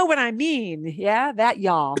 Y'all know what I mean. Yeah. That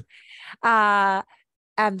y'all.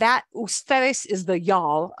 And that ustedes is the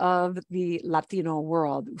y'all of the Latino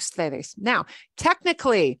world. Ustedes. Now,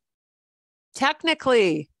 technically,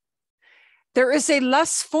 there is a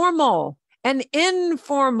less formal and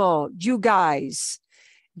informal you guys,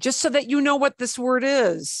 just so that you know what this word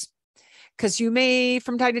is, because you may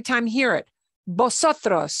from time to time hear it.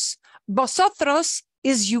 Vosotros. Vosotros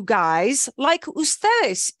is you guys, like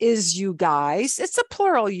ustedes is you guys. It's a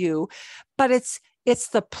plural you, but it's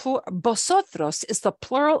the vosotros is the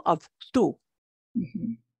plural of tú.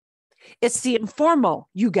 Mm-hmm. It's the informal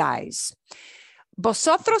you guys.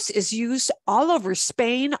 Vosotros is used all over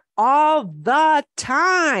Spain all the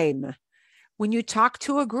time when you talk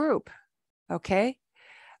to a group, okay?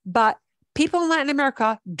 But people in Latin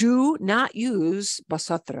America do not use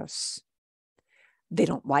vosotros. They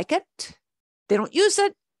don't like it. They don't use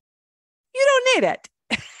it. You don't need it.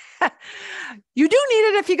 You do need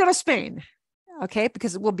it if you go to Spain, okay?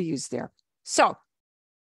 Because it will be used there. So,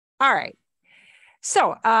 all right.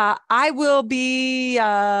 So I will be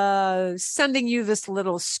sending you this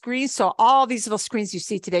little screen. So all these little screens you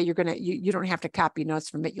see today, you don't have to copy notes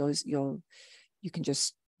from it. You can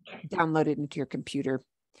just download it into your computer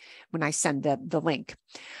when I send the link.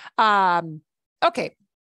 Okay.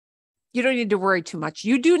 You don't need to worry too much.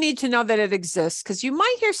 You do need to know that it exists because you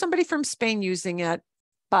might hear somebody from Spain using it,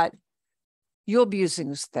 but you'll be using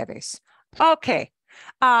ustedes. Okay.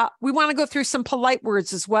 We want to go through some polite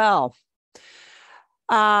words as well.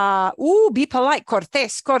 Be polite.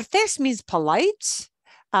 Cortés. Cortés means polite.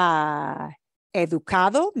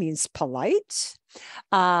 Educado means polite.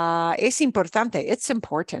 Es importante. It's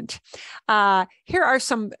important. Here are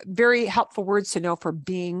some very helpful words to know for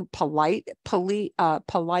being polite.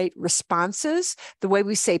 Polite responses. The way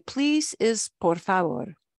we say please is por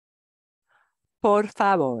favor. Por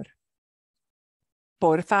favor.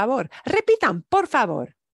 Por favor. Repitan, por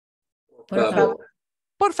favor. Por favor.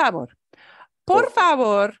 Por favor. Por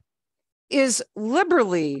favor is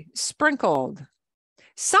liberally sprinkled.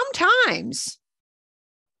 Sometimes,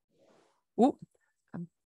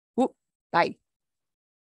 Bye.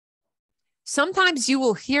 Sometimes you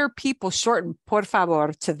will hear people shorten por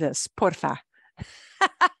favor to this, porfa.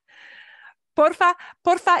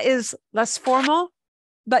 Porfa is less formal,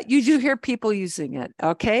 but you do hear people using it,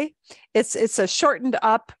 okay? It's a shortened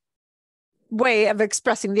up way of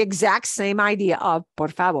expressing the exact same idea of por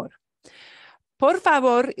favor. Por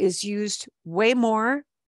favor is used way more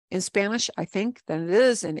in Spanish, I think, than it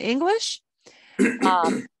is in English.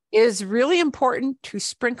 It is really important to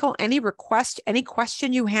sprinkle any request, any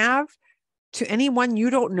question you have to anyone you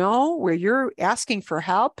don't know where you're asking for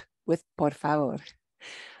help with por favor,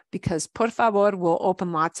 because por favor will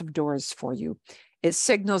open lots of doors for you. It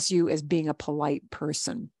signals you as being a polite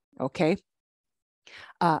person, okay?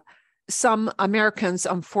 Some Americans,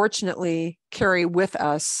 unfortunately, carry with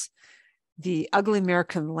us the ugly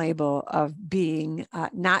American label of being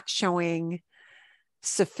not showing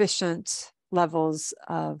sufficient levels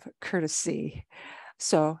of courtesy.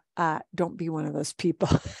 So don't be one of those people.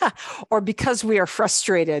 Or because we are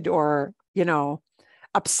frustrated or,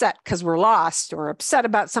 upset because we're lost or upset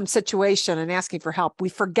about some situation and asking for help, we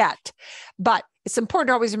forget. But it's important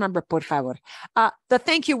to always remember por favor. The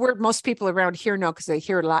thank you word most people around here know because they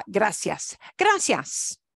hear it a lot. Gracias.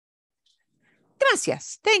 Gracias.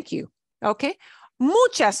 Gracias. Thank you. Okay.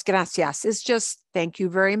 Muchas gracias is just thank you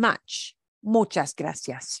very much. Muchas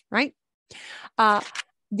gracias, right?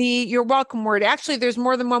 The you're welcome word. Actually, there's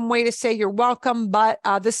more than one way to say you're welcome, but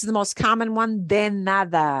this is the most common one, de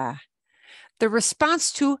nada. The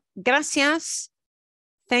response to gracias,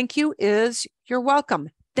 thank you, is you're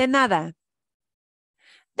welcome. De nada.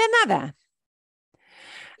 De nada.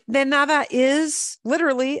 De nada is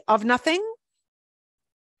literally of nothing,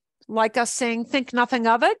 like us saying think nothing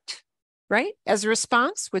of it, right? As a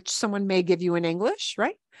response, which someone may give you in English,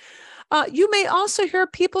 right? You may also hear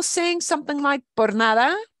people saying something like por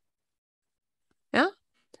nada. Yeah.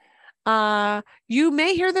 You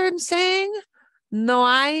may hear them saying no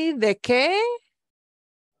hay de qué.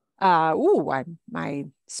 My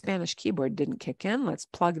Spanish keyboard didn't kick in. Let's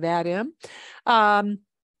plug that in.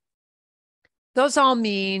 Those all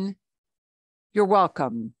mean you're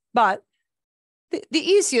welcome. But the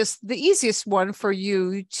easiest one for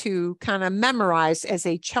you to kind of memorize as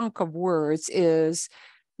a chunk of words is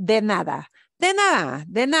de nada, de nada,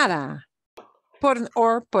 de nada, por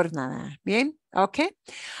nada. Bien? Okay.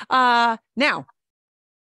 Now,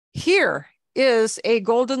 here is a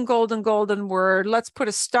golden word. Let's put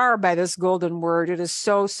a star by this golden word. It is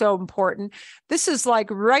so important. This is like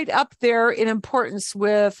right up there in importance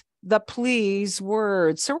with the please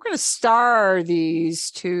words. So we're going to star these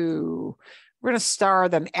two. We're going to star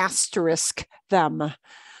them, asterisk them.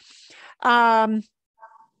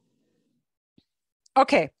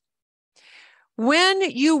 Okay. When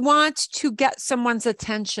you want to get someone's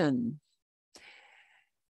attention,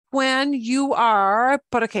 when you are,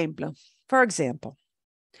 por example,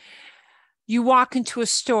 you walk into a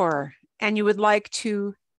store and you would like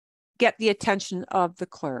to get the attention of the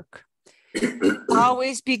clerk,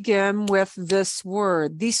 always begin with this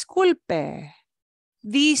word, disculpe,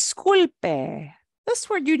 disculpe. This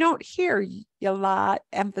word you don't hear a lot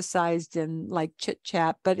emphasized in like chit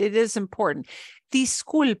chat, but it is important.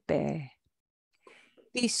 Disculpe.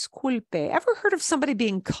 Disculpe. Ever heard of somebody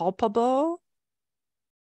being culpable?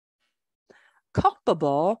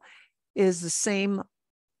 Culpable is the same,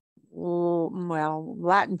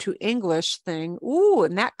 Latin to English thing. Ooh,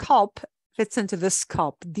 and that culp fits into this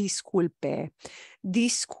culp. Disculpe.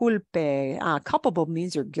 Disculpe. Culpable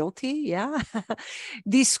means you're guilty. Yeah.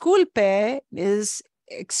 Disculpe is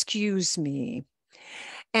excuse me.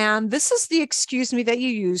 And this is the excuse me that you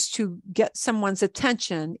use to get someone's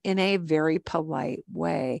attention in a very polite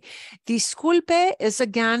way. Disculpe is,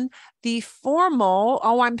 again, the formal,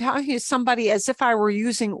 I'm talking to somebody as if I were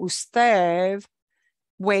using usted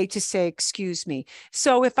way to say excuse me.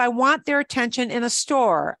 So if I want their attention in a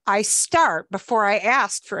store, I start before I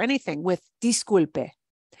ask for anything with disculpe.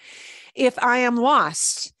 If I am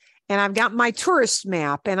lost and I've got my tourist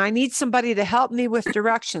map and I need somebody to help me with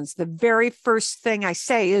directions, the very first thing I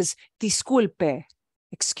say is disculpe,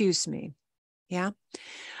 excuse me. Yeah.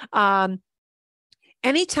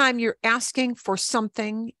 Anytime you're asking for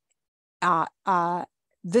something,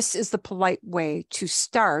 this is the polite way to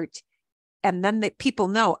start. And then people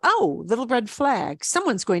know, oh, little red flag,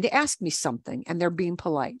 someone's going to ask me something, and they're being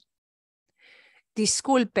polite.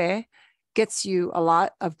 Disculpe gets you a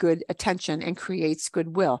lot of good attention and creates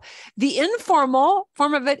goodwill. The informal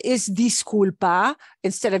form of it is disculpa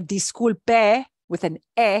instead of disculpe with an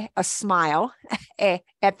a smile,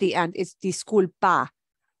 at the end. It's disculpa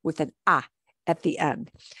with an a at the end.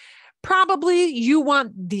 Probably you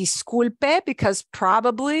want disculpe, because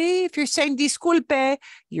probably if you're saying disculpe,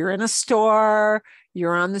 you're in a store,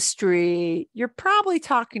 you're on the street, you're probably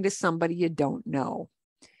talking to somebody you don't know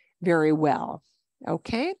very well.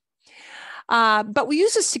 Okay. But we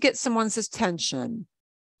use this to get someone's attention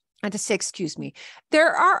and to say, excuse me.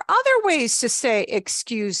 There are other ways to say,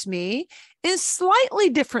 excuse me, in slightly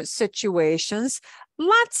different situations.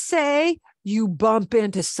 Let's say you bump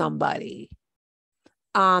into somebody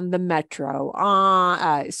on the metro,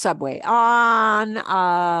 on subway, on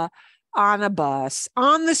a bus,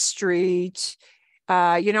 on the street.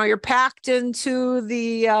 You're packed into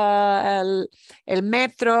the el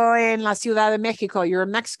metro en la Ciudad de Mexico. You're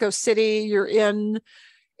in Mexico City. You're in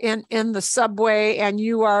the subway, and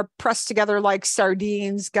you are pressed together like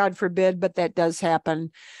sardines. God forbid, but that does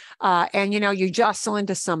happen. And you jostle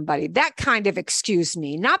into somebody. That kind of excuse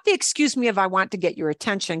me, not the excuse me if I want to get your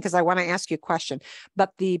attention because I want to ask you a question,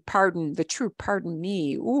 but the true pardon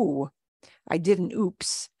me. Ooh, I did an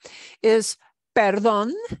oops. Is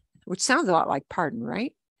perdón, which sounds a lot like pardon,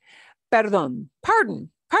 right? Perdón, pardon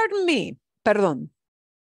me, perdón,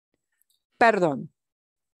 perdón.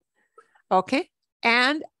 Okay,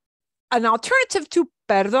 and an alternative to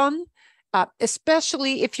perdón,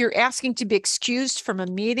 especially if you're asking to be excused from a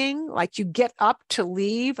meeting, like you get up to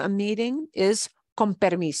leave a meeting, is con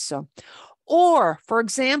permiso. Or, for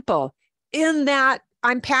example, in that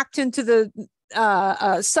I'm packed into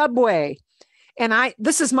the subway and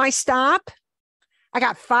this is my stop. I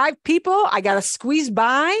got 5 people. I got to squeeze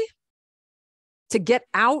by to get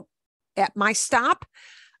out at my stop.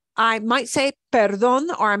 I might say perdón,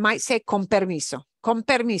 or I might say con permiso. Con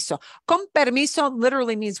permiso. Con permiso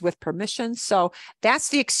literally means with permission. So that's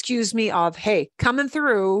the excuse me of, hey, coming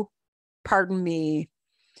through, pardon me,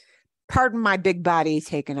 pardon my big body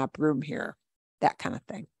taking up room here, that kind of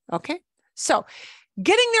thing. Okay. So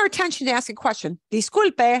getting their attention to ask a question,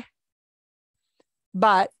 disculpe,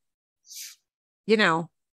 but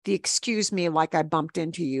the excuse me, like I bumped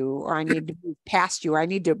into you, or I need to move past you, or I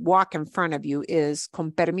need to walk in front of you, is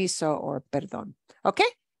con permiso or perdón. Okay.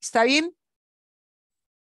 ¿Está bien?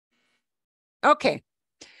 Okay.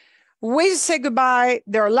 Ways to say goodbye.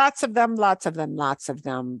 There are lots of them.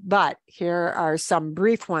 But here are some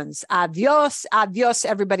brief ones. Adios. Adios.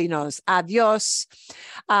 Everybody knows. Adios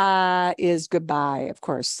is goodbye, of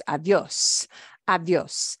course. Adios.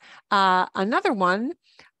 Adios. Another one, a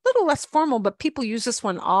little less formal, but people use this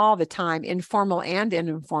one all the time, informal and in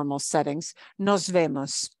informal settings. Nos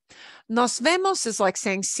vemos. Nos vemos is like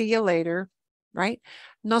saying see you later, right?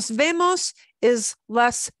 Nos vemos is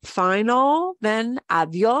less final than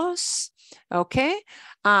adios. Okay.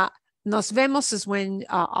 Nos vemos is when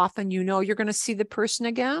often you're going to see the person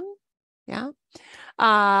again. Yeah.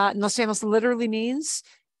 Nos vemos literally means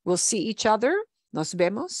we'll see each other. Nos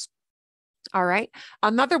vemos. All right.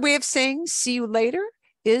 Another way of saying see you later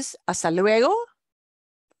is hasta luego,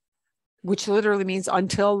 which literally means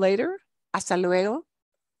until later. Hasta luego.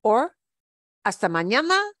 Or hasta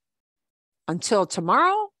mañana, until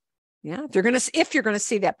tomorrow. Yeah, if you're gonna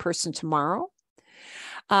see that person tomorrow.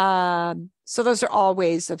 So those are all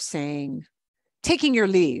ways of saying, taking your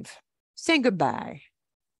leave, saying goodbye.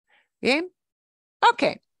 Okay.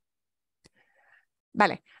 Okay.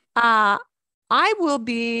 Vale. I will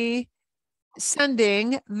be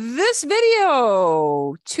sending this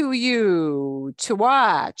video to you to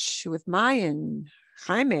watch with Maya and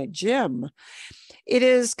Jaime, Jim. It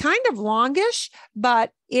is kind of longish,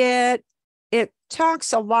 but it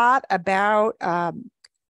talks a lot about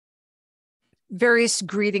various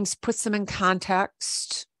greetings, puts them in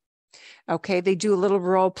context. Okay, they do a little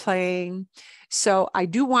role playing. So I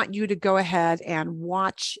do want you to go ahead and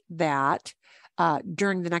watch that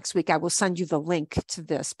during the next week. I will send you the link to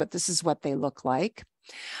this, but this is what they look like.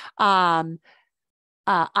 I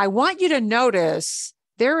want you to notice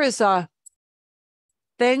there is a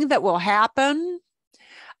thing that will happen,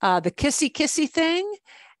 the kissy thing.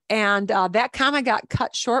 And that kind of got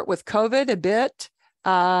cut short with COVID a bit.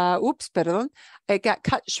 Perdón. It got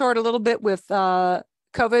cut short a little bit with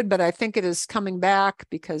COVID, but I think it is coming back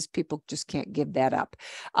because people just can't give that up.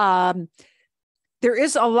 There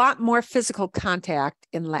is a lot more physical contact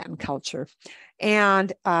in Latin culture,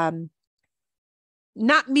 and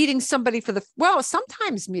not meeting somebody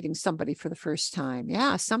sometimes meeting somebody for the first time.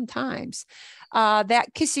 Yeah, sometimes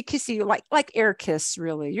that kissy, like air kiss,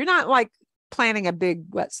 really. You're not like planning a big,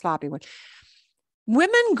 wet, sloppy one.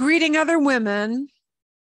 Women greeting other women,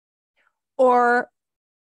 or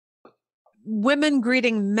women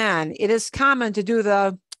greeting men. It is common to do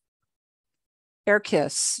the air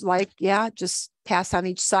kiss, like, yeah, just pass on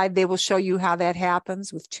each side. They will show you how that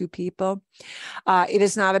happens with two people. It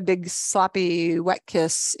is not a big sloppy wet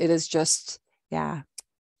kiss. It is just, yeah.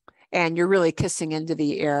 And you're really kissing into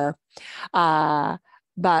the air.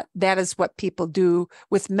 But that is what people do.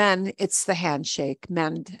 With men, it's the handshake.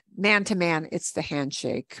 Man to man, it's the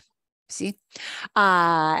handshake. See?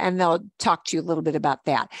 And they'll talk to you a little bit about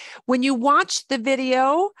that. When you watch the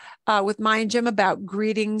video with Maya and Jim about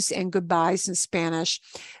greetings and goodbyes in Spanish,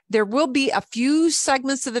 there will be a few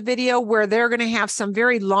segments of the video where they're going to have some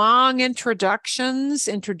very long introductions,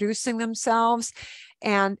 introducing themselves.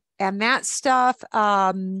 And that stuff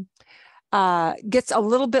gets a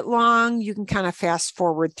little bit long. You can kind of fast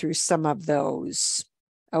forward through some of those.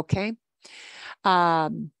 Okay.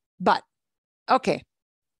 But, okay.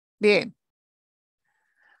 Bien.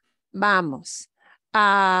 Vamos. We're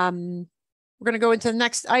going to go into the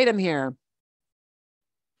next item here.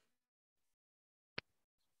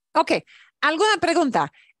 Okay. ¿Alguna pregunta?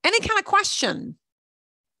 Any kind of question?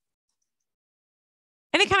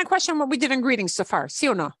 Any kind of question on what we did in greetings so far? Sí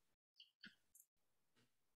o no?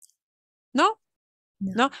 No?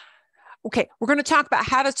 No? Okay. We're going to talk about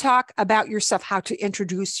how to talk about yourself, how to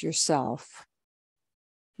introduce yourself.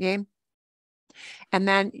 Yeah. And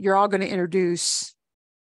then you're all going to introduce.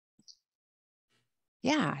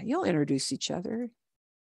 Yeah, you'll introduce each other.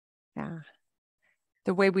 Yeah.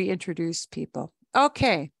 The way we introduce people.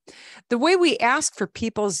 Okay. The way we ask for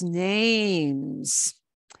people's names.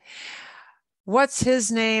 What's his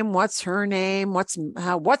name? What's her name?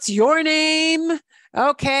 What's your name?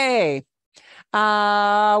 Okay.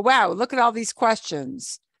 Wow. Look at all these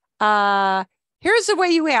questions. Here's the way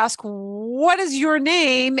you ask, what is your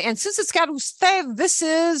name? And since it's got usted, this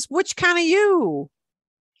is which kind of you?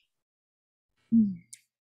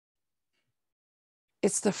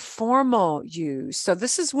 It's the formal you. So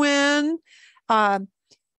this is when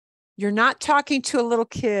you're not talking to a little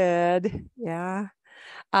kid. Yeah.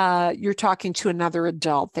 You're talking to another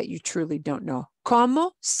adult that you truly don't know.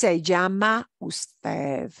 ¿Cómo se llama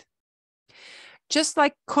usted? Just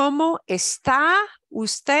like ¿Cómo está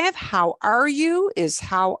usted? How are you? Is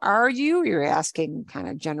how are you? You're asking kind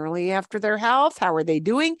of generally after their health. How are they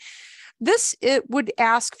doing? It would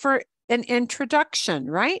ask for an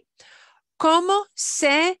introduction, right? ¿Cómo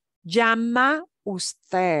se llama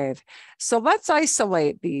usted? So let's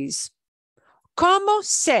isolate these. ¿Cómo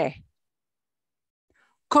se?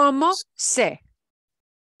 ¿Cómo se?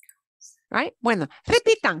 Right? Bueno,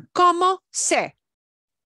 repitan. ¿Cómo se?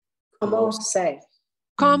 ¿Cómo se?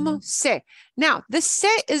 ¿Cómo se? Now, this se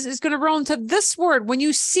is going to roll into this word. When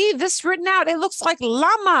you see this written out, it looks like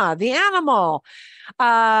llama, the animal.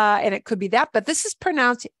 And it could be that, but this is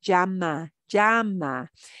pronounced llama, llama.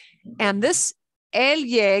 And this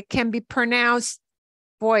L can be pronounced,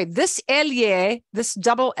 boy, this L, this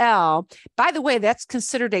double L, by the way, that's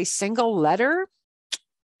considered a single letter.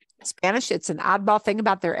 In Spanish, it's an oddball thing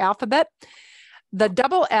about their alphabet. The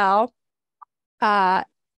double L,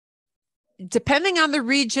 depending on the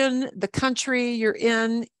region, the country you're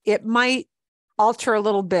in, it might alter a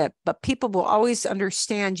little bit, but people will always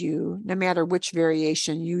understand you no matter which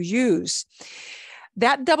variation you use.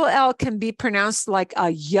 That double L can be pronounced like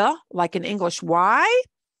a y, like an English Y,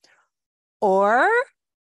 or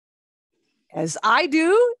as I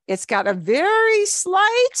do, it's got a very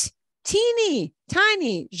slight, teeny,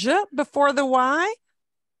 tiny j before the Y.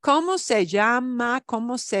 ¿Cómo se llama?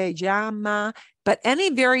 ¿Cómo se llama? But any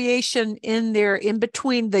variation in there, in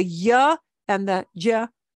between the y and the j,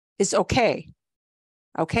 is okay.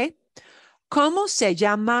 Okay? ¿Cómo se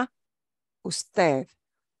llama usted?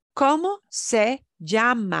 ¿Cómo se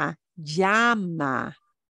llama? Llama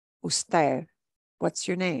usted. What's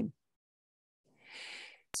your name?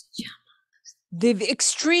 The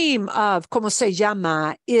extreme of ¿Cómo se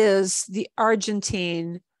llama? Is the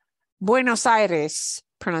Argentine Buenos Aires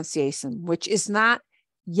pronunciation, which is not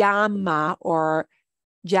llama or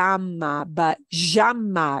llama, but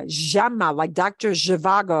llama, llama, like Dr.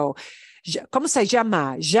 Zhivago. ¿Cómo se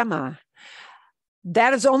llama? Llama.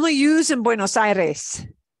 That is only used in Buenos Aires,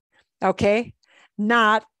 okay?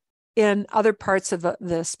 Not in other parts of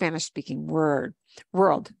the Spanish-speaking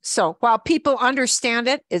world. So while people understand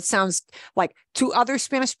it, it sounds like to other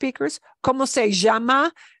Spanish speakers, ¿Cómo se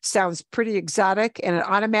llama? Sounds pretty exotic, and it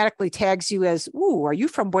automatically tags you as, ooh, are you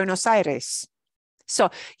from Buenos Aires? So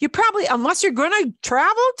you probably, unless you're going to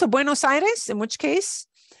travel to Buenos Aires, in which case,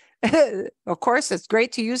 of course, it's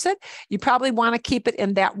great to use it. You probably want to keep it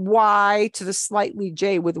in that Y to the slightly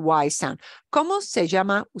J with Y sound. ¿Cómo se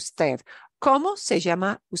llama usted? ¿Cómo se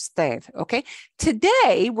llama usted? Okay.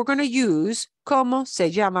 Today, we're going to use ¿Cómo se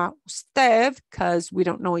llama usted? Because we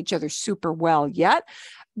don't know each other super well yet.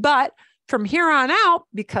 But From here on out,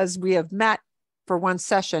 because we have met for one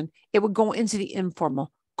session, it would go into the informal.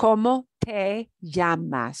 ¿Cómo te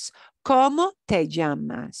llamas? ¿Cómo te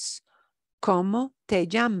llamas? ¿Cómo te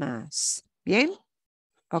llamas? Bien?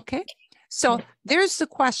 Okay. So there's the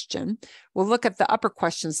question. We'll look at the upper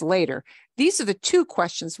questions later. These are the two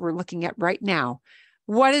questions we're looking at right now.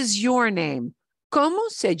 What is your name? ¿Cómo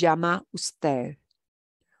se llama usted?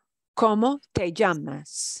 ¿Cómo te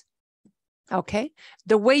llamas? Okay.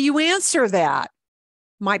 The way you answer that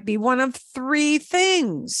might be one of three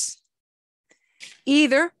things.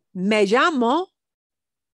 Either me llamo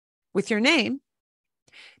with your name,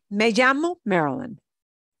 me llamo Marilyn.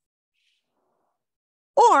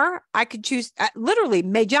 Or I could choose, literally,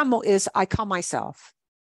 me llamo is I call myself.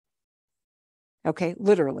 Okay,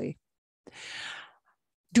 literally.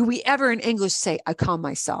 Do we ever in English say I call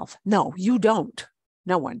myself? No, you don't.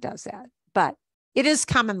 No one does that. But it is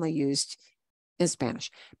commonly used in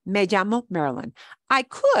Spanish. Me llamo Marilyn. I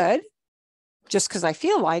could, just because I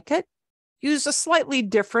feel like it, use a slightly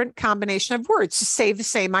different combination of words to say the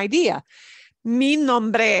same idea. Mi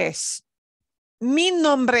nombre es. Mi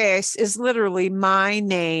nombre es is literally my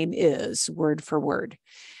name is, word for word.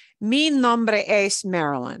 Mi nombre es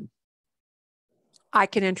Marilyn. I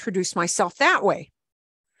can introduce myself that way.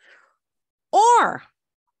 Or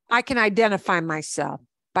I can identify myself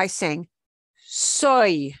by saying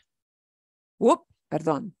soy. Whoop,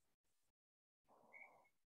 perdón.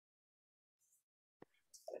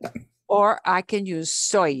 Or I can use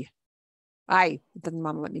soy. It doesn't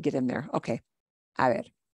want to let me get in there. Okay. A ver.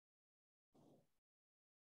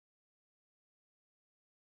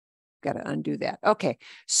 Got to undo that. Okay.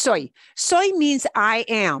 Soy. Soy means I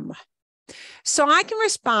am. So I can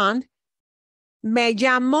respond, me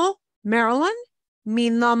llamo Marilyn.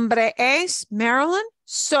 Mi nombre es Marilyn.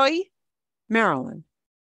 Soy Marilyn.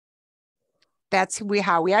 That's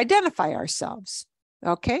how we identify ourselves.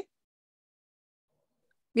 Okay.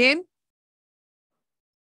 Bien.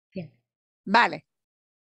 Bien. Vale.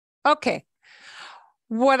 Okay.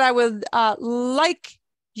 What I would like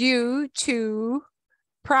you to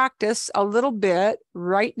practice a little bit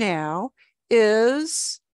right now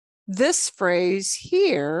is this phrase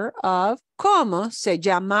here of ¿Cómo se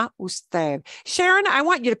llama usted? Sharon, I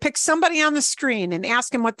want you to pick somebody on the screen and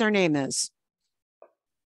ask them what their name is.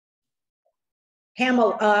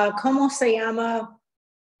 Pamela, ¿cómo se llama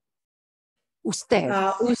Usted.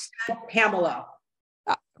 usted? Pamela.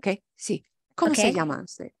 Okay, sí. ¿Cómo se llama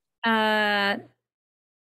usted?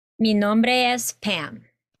 Mi nombre es Pam.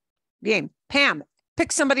 Bien, Pam,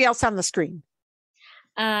 pick somebody else on the screen.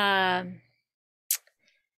 I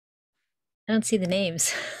don't see the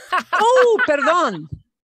names. Oh, perdón.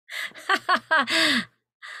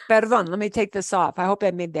 Perdón, let me take this off. I hope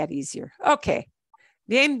I made that easier. Okay.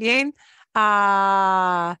 Bien, bien.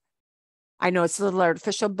 I know it's a little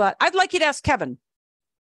artificial, but I'd like you to ask Kevin.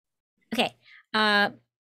 Okay.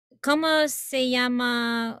 ¿Cómo se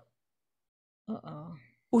llama?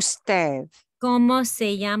 Usted. ¿Cómo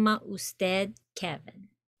se llama usted, Kevin?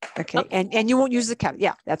 Okay, and you won't use the Kevin.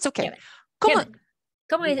 Yeah, that's okay. Kevin.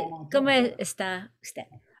 ¿Cómo está usted?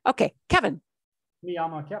 Okay, Kevin. Me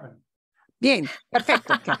llamo Kevin. Bien,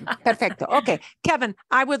 perfecto, Kevin. Perfecto. Okay, Kevin,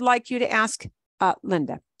 I would like you to ask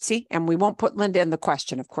Linda. See, and we won't put Linda in the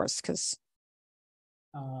question, of course, because.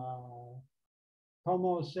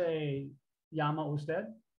 ¿Cómo se llama usted?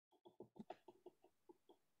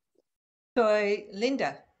 Soy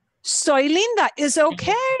Linda. Soy Linda is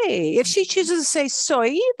okay. If she chooses to say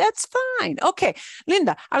soy, that's fine. Okay,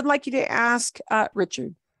 Linda, I would like you to ask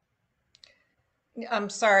Richard. I'm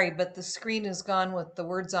sorry, but the screen is gone with the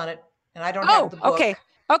words on it, and I don't have the book. Okay.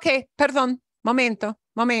 Okay, perdón. Momento.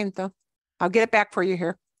 I'll get it back for you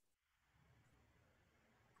here.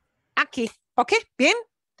 Aquí. Okay, bien.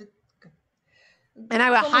 And I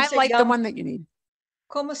will highlight the one that you need.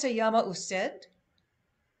 ¿Cómo se llama usted?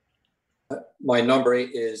 My number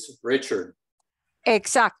is Richard.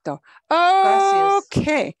 Exacto. Gracias.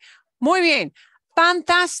 Okay. Muy bien.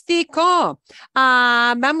 Fantástico.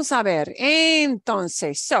 Vamos a ver.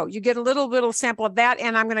 Entonces, so you get a little sample of that,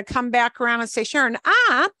 and I'm going to come back around and say, Sharon,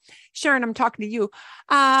 Sharon, I'm talking to you.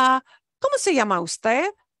 ¿Cómo se llama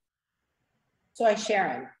usted? Soy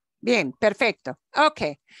Sharon. Bien, perfecto.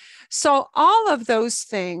 Okay. So all of those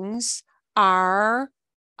things are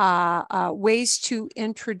ways to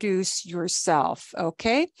introduce yourself,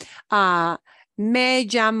 okay? Me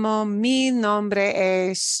llamo, mi nombre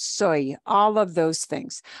es, soy, all of those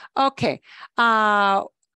things. Okay. Vale,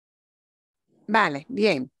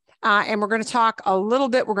 bien. And we're going to talk a little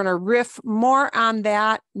bit, we're going to riff more on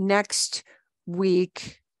that next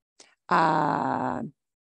week, but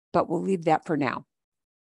we'll leave that for now.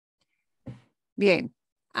 Bien.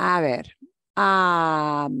 A ver.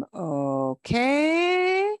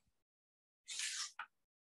 Okay.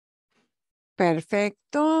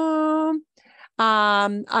 Perfecto.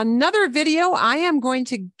 Another video I am going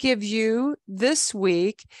to give you this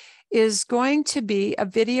week is going to be a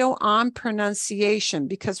video on pronunciation,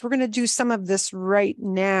 because we're going to do some of this right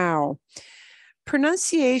now.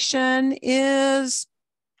 Pronunciation is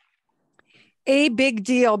a big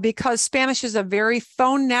deal because Spanish is a very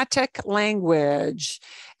phonetic language.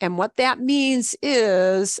 And what that means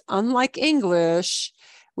is, unlike English,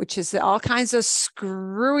 which is all kinds of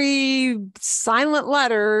screwy silent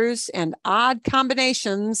letters and odd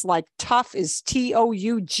combinations, like tough is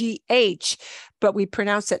T-O-U-G-H, but we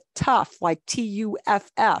pronounce it tough, like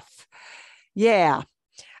T-U-F-F. Yeah.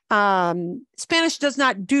 Spanish does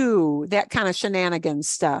not do that kind of shenanigan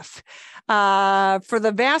stuff. For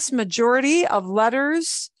the vast majority of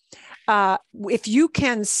letters, if you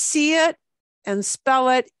can see it and spell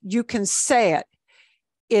it, you can say it.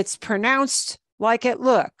 It's pronounced like it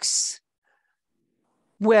looks,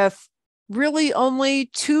 with really only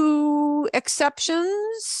 2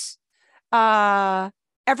 exceptions.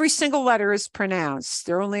 Every single letter is pronounced.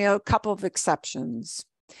 There are only a couple of exceptions.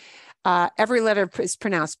 Every letter is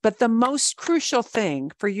pronounced. But the most crucial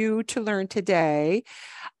thing for you to learn today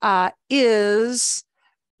is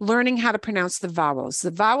learning how to pronounce the vowels. The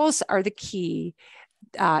vowels are the key.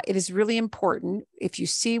 It is really important. If you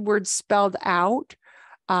see words spelled out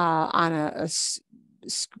on a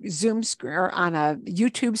Zoom screen or on a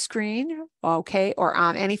YouTube screen, okay, or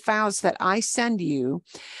on any files that I send you,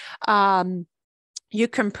 you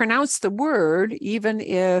can pronounce the word even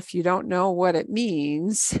if you don't know what it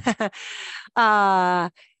means.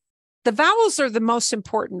 The vowels are the most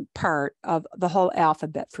important part of the whole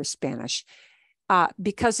alphabet for Spanish,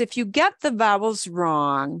 because if you get the vowels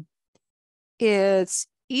wrong, it's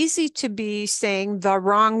easy to be saying the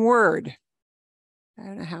wrong word. I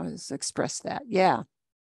don't know how to express that. Yeah,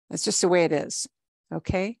 that's just the way it is.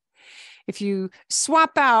 Okay. If you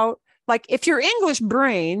swap out, like if your English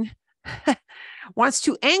brain wants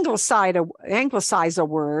to anglicize a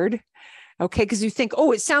word, okay, because you think,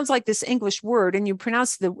 oh, it sounds like this English word, and you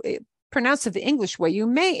pronounce it the English way, you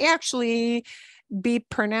may actually be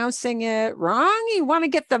pronouncing it wrong. You want to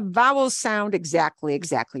get the vowel sound exactly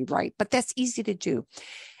right, but that's easy to do.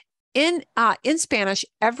 In Spanish,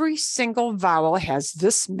 every single vowel has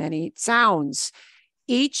this many sounds.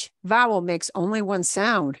 Each vowel makes only 1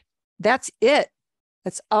 sound. That's it.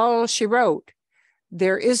 That's all she wrote.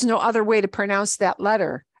 There is no other way to pronounce that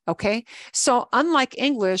letter. Okay. So unlike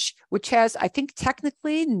English, which has, I think,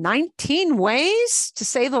 technically 19 ways to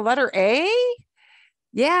say the letter A.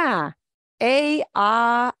 Yeah. A,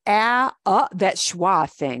 that schwa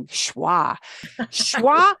thing. Schwa.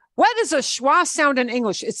 Schwa. What is a schwa sound in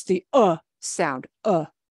English? It's the sound.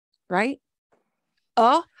 Right?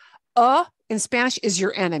 In Spanish is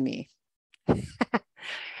your enemy.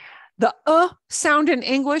 The sound in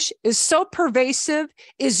English is so pervasive,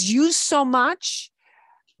 is used so much,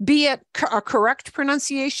 be it a correct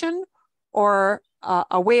pronunciation or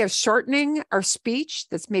a way of shortening our speech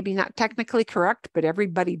that's maybe not technically correct, but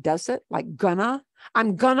everybody does it, like gonna.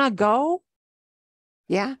 I'm gonna go.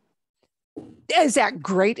 Yeah. Is that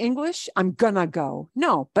great English? I'm gonna go.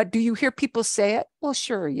 No, but do you hear people say it? Well,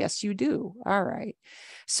 sure. Yes, you do. All right.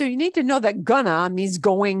 So you need to know that gonna means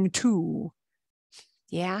going to.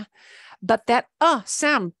 Yeah. But that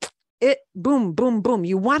sound, it boom, boom, boom.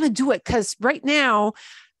 You want to do it because right now,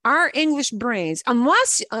 our English brains,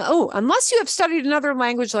 unless you have studied another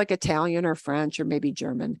language like Italian or French or maybe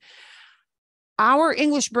German, our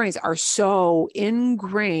English brains are so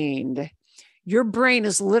ingrained. Your brain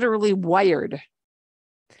is literally wired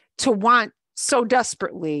to want so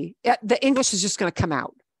desperately. The English is just going to come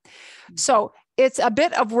out. So it's a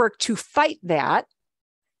bit of work to fight that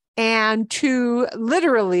and to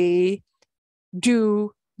literally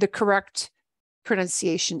do the correct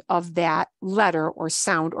pronunciation of that letter or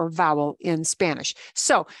sound or vowel in Spanish.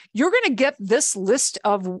 So you're going to get this list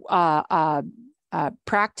of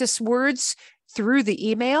practice words through the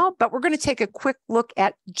email, but we're going to take a quick look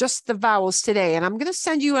at just the vowels today. And I'm going to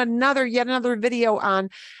send you yet another video on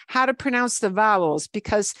how to pronounce the vowels,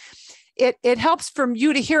 because it helps from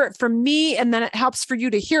you to hear it from me, and then it helps for you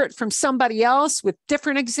to hear it from somebody else with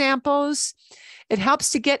different examples. It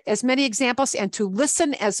helps to get as many examples and to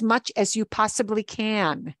listen as much as you possibly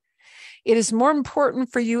can. It is more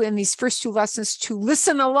important for you in these first 2 lessons to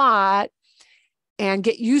listen a lot and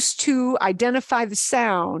get used to identify the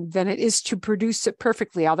sound than it is to produce it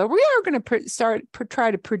perfectly. Although we are going to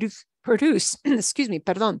try to produce, excuse me,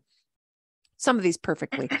 perdón, some of these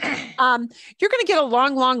perfectly. You're going to get a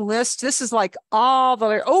long, long list. This is like all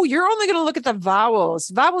the, oh, you're only going to look at the vowels.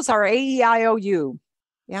 Vowels are A-E-I-O-U.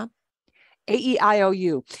 Yeah.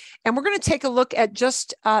 A-E-I-O-U. And we're going to take a look at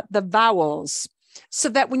just the vowels so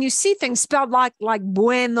that when you see things spelled like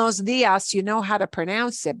buenos dias, you know how to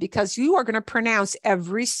pronounce it because you are going to pronounce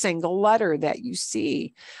every single letter that you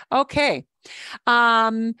see. Okay.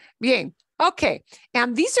 Bien. Okay.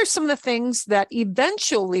 And these are some of the things that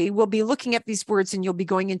eventually we'll be looking at these words and you'll be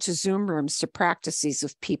going into Zoom rooms to practice these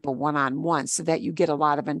with people one-on-one so that you get a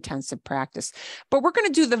lot of intensive practice. But we're going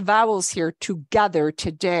to do the vowels here together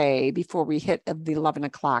today before we hit the 11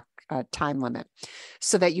 o'clock time limit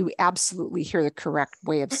so that you absolutely hear the correct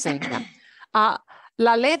way of saying them. La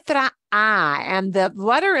letra A, and the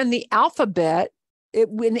letter in the alphabet,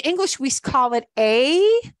 in English, we call it A.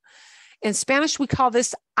 In Spanish, we call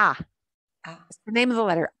this A. It's the name of the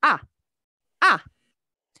letter, A. A.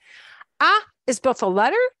 A is both a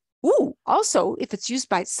letter. Ooh, also, if it's used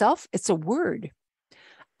by itself, it's a word.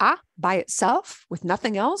 A by itself with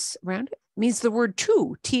nothing else around it means the word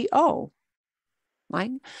to, T-O. Like,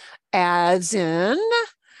 as in,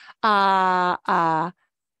 voy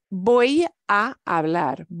a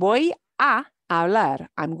hablar. Voy a hablar.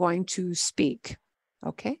 I'm going to speak.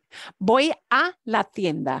 Okay. Voy a la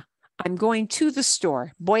tienda. I'm going to the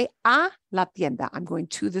store. Voy a la tienda. I'm going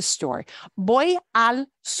to the store. Voy al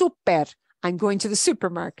super. I'm going to the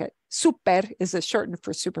supermarket. Super is a shortened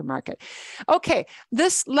for supermarket. Okay,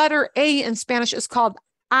 this letter A in Spanish is called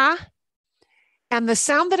A, and the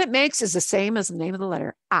sound that it makes is the same as the name of the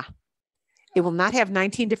letter, A. It will not have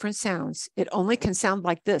 19 different sounds. It only can sound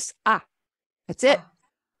like this, A. That's it.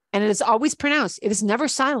 And it is always pronounced. It is never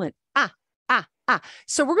silent. A.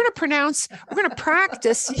 So we're going to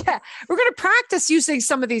practice. Yeah, we're going to practice using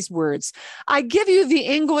some of these words. I give you the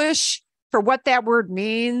English for what that word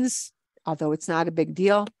means, although it's not a big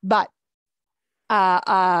deal, but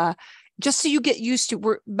just so you get used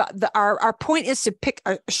to, our point is to pick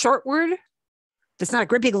a short word that's not a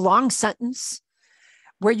great big long sentence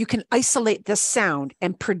where you can isolate this sound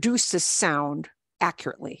and produce this sound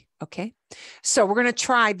accurately. Okay. So we're going to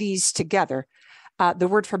try these together. The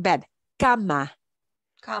word for bed, cama.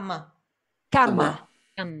 Cama. Cama.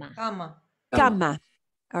 Cama. Cama. Cama.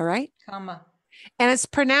 All right. Cama. And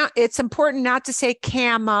it's important not to say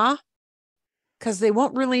cama because they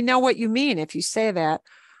won't really know what you mean if you say that.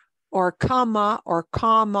 Or comma or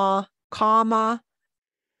comma.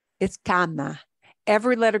 It's cama.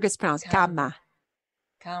 Every letter gets pronounced cama.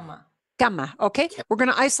 Cama. Cama. Okay. We're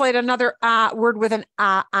going to isolate another word with an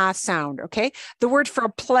sound. Okay. The word for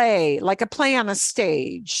a play, like a play on a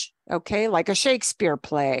stage. Okay. Like a Shakespeare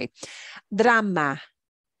play. Drama.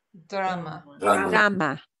 Drama.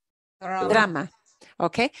 Drama. Drama. Drama.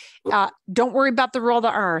 Okay. Don't worry about the roll the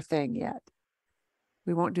R thing yet.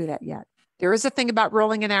 We won't do that yet. There is a thing about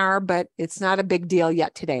rolling an R, but it's not a big deal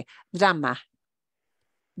yet today. Drama.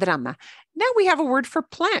 Drama. Now we have a word for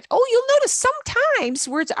plant. Oh, you'll notice sometimes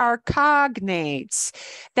words are cognates.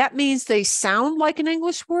 That means they sound like an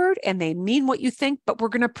English word and they mean what you think, but we're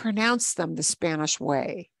going to pronounce them the Spanish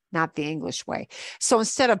way, not the English way. So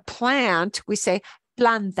instead of plant, we say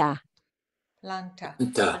planta. Planta.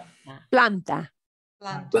 Planta. Planta.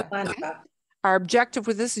 Planta. Our objective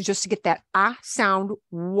with this is just to get that A sound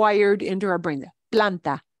wired into our brain.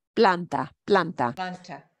 Planta, planta, planta.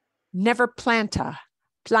 Planta. Never planta,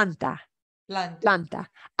 planta, Planta.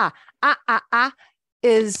 planta.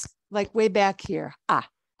 Is like way back here.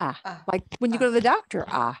 Like when you go to the doctor,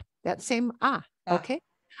 that same okay?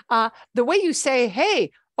 The way you say,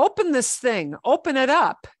 hey, open this thing, open it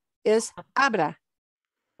up is abra.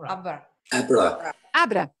 Abra. Abra.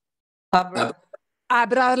 Abra. Abra.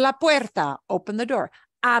 Abra la puerta, open the door.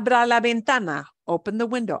 Abra la ventana, open the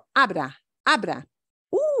window. Abra, abra.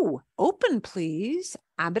 Ooh, open, please.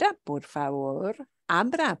 Abra, por favor.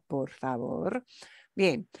 Abra, por favor.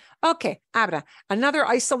 Bien. Okay, abra. Another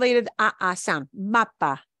isolated sound.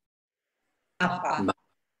 Mapa. Mapa.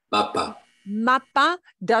 Mapa. Mapa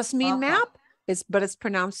does mean Mapa. map, but it's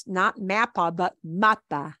pronounced not mappa, but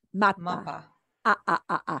mapa. Mapa.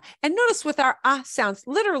 Mapa. And notice with our sounds,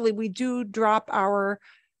 literally we do drop our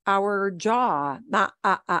jaw.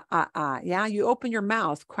 Yeah, you open your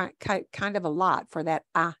mouth kind of a lot for that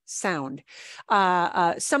sound.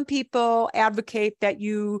 Some people advocate that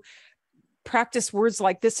you practice words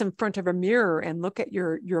like this in front of a mirror and look at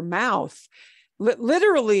your mouth.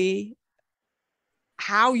 Literally,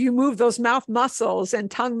 how you move those mouth muscles and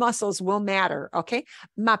tongue muscles will matter. Okay,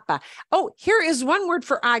 mapa. Oh, here is one word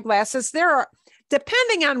for eyeglasses.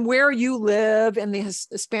 depending on where you live in the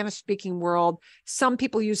Spanish-speaking world, some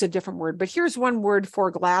people use a different word. But here's one word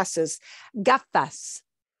for glasses: gafas.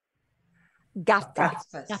 Gafas.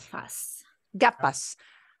 Gafas. Gafas.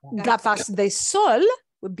 Gafas de sol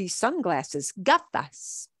would be sunglasses.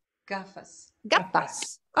 Gafas. Gafas.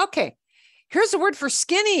 Gafas. Okay. Here's a word for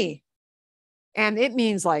skinny. And it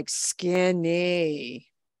means like skinny.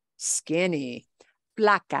 Skinny.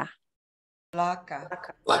 Placa. Placa.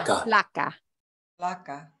 Placa. Placa.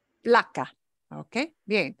 Placa. Placa. Okay.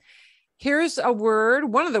 Bien. Here's a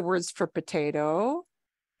word, one of the words for potato,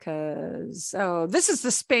 because, oh, this is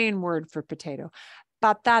the Spain word for potato.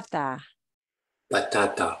 Patata.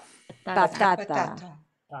 Patata. Patata.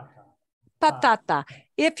 Patata.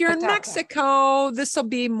 If you're in Patata. Mexico, this will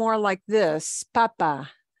be more like this. Papa.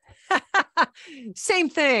 Same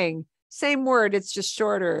thing. Same word. It's just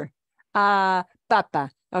shorter. Papa.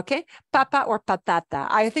 Okay. Papa or patata.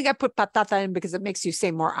 I think I put patata in because it makes you say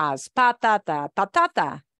more as. Patata.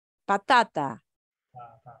 Patata. Patata.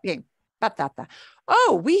 Bien. Patata.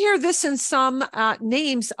 Oh, we hear this in some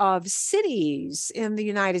names of cities in the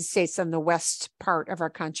United States on the west part of our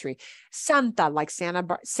country. Santa, like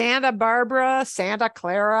Santa Barbara, Santa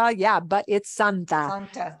Clara. Yeah, but it's Santa.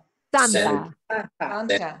 Santa. Santa.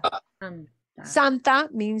 Santa. Santa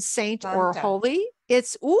means saint or Santa. holy.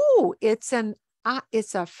 It's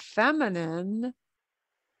a feminine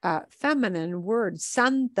word.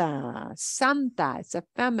 Santa. It's a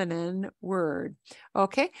feminine word.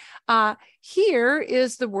 Okay. Here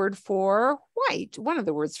is the word for white. One of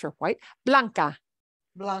the words for white. Blanca.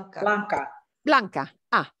 Blanca.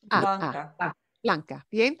 Blanca.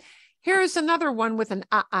 Bien. Here's another one with an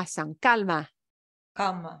sound. Calma.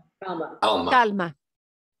 Calma.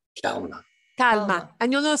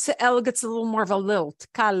 And you'll notice the L gets a little more of a lilt.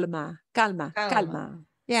 Calma.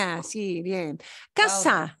 Yeah, sí, bien.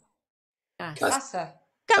 Casa.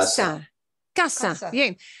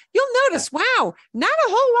 Bien. You'll notice, wow, not a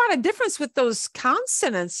whole lot of difference with those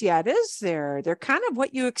consonants yet, is there? They're kind of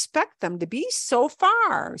what you expect them to be so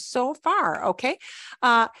far. Okay.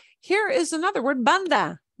 Here is another word,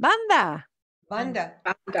 banda. Band,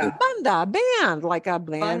 like a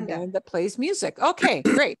band that plays music. Okay,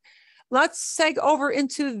 great. Let's seg over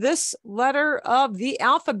into this letter of the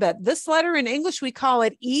alphabet. This letter in English, we call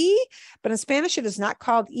it E, but in Spanish, it is not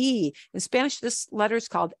called E. In Spanish, this letter is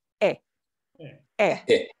called E.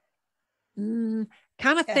 Kind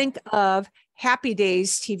of think of Happy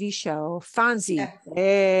Days TV show, Fonzie.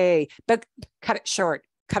 But cut it short.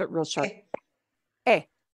 Cut it real short.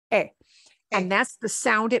 And that's the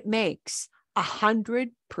sound it makes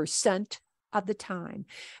 100% of the time.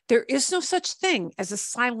 There is no such thing as a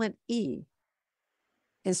silent E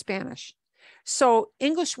in Spanish. So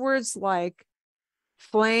English words like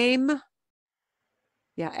flame,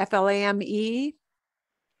 F-L-A-M-E,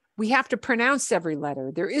 we have to pronounce every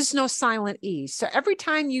letter. There is no silent E. So every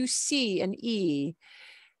time you see an E,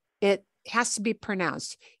 it has to be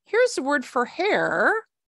pronounced. Here's the word for hair,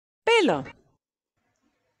 pelo.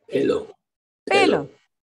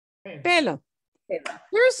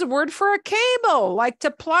 Here's the word for a cable, like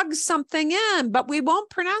to plug something in, but we won't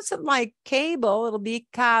pronounce it like cable. It'll be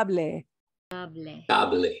cable.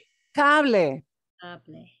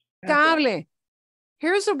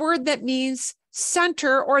 Here's a word that means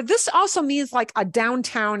center, or this also means like a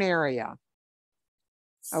downtown area.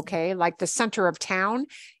 Okay, like the center of town.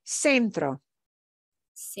 Centro.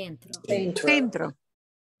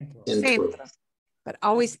 But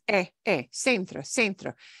always centro.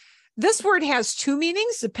 This word has two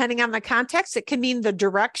meanings depending on the context. It can mean the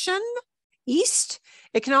direction, east.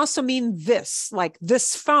 It can also mean this, like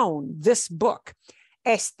this phone, this book.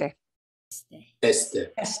 Este.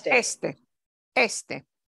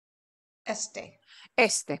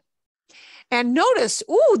 And notice,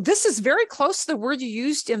 this is very close to the word you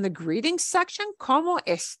used in the greetings section, como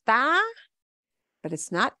está, but it's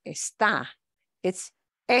not está. It's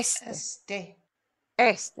este.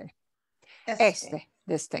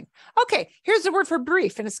 This thing. Okay, here's the word for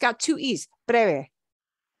brief, and it's got two E's. Breve.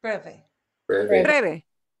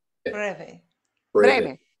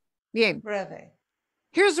 Bien.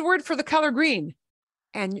 Here's the word for the color green.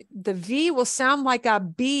 And the V will sound like a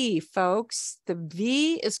B, folks. The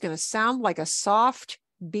V is going to sound like a soft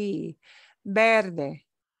B. Verde.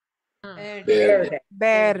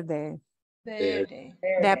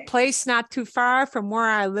 That place not too far from where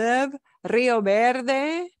I live, Rio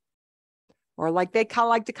Verde. Or like they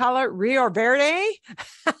like to call it, Rio Verde.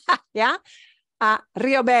 Yeah.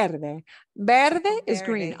 Rio Verde. Verde is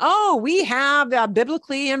green. Oh, we have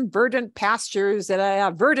biblically and verdant pastures.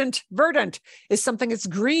 Verdant is something that's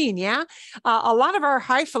green, yeah? A lot of our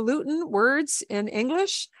highfalutin words in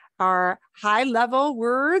English are high-level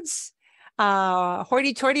words.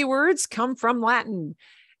 Hoity-toity words come from Latin,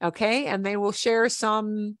 okay? And they will share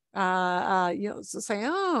some, say,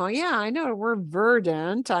 oh, yeah, I know we're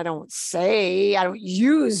verdant. I don't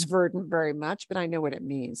use verdant very much, but I know what it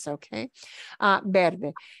means, okay?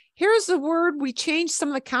 Verde. Here's the word, we change some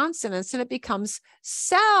of the consonants and it becomes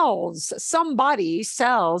sells. Somebody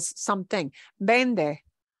sells something. Vende.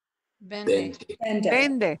 Vende.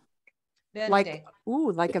 Vende. Vende.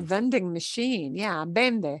 Like a vending machine. Yeah,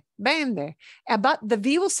 vende. But the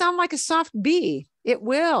V will sound like a soft B. It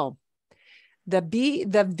will. The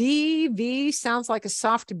V sounds like a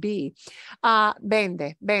soft B.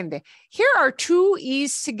 Vende. Here are two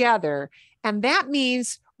E's together, and that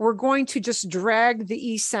means we're going to just drag the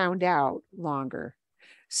E sound out longer.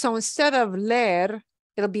 So instead of leer,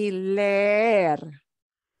 it'll be leer.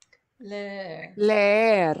 Leer.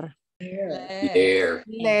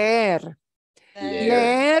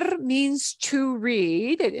 Leer means to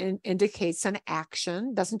read. It indicates an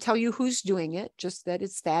action. Doesn't tell you who's doing it, just that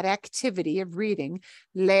it's that activity of reading.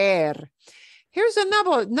 Leer. Here's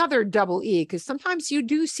another double E, because sometimes you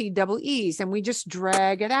do see double E's and we just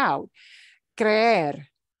drag it out. Creer.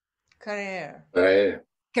 Creer.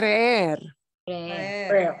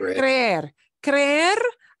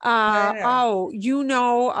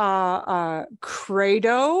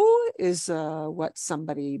 Credo is what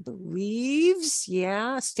somebody believes.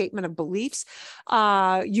 Yeah, a statement of beliefs.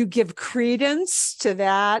 You give credence to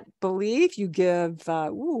that belief. You give,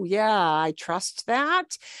 I trust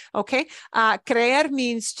that. Okay. Creer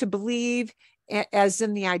means to believe, as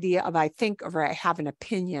in the idea of I think or I have an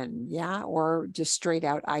opinion, yeah, or just straight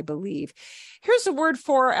out I believe. Here's a word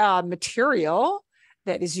for material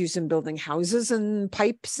that is used in building houses and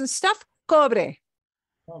pipes and stuff. Cobre.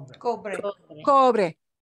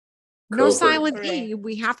 No silent E.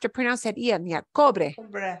 We have to pronounce that E. Yeah, cobre.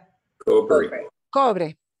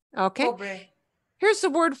 Okay. Here's the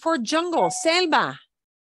word for jungle. Selva.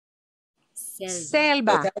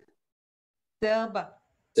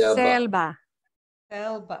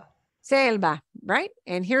 Selva, right?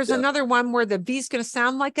 And here's another one where the V is going to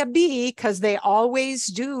sound like a B because they always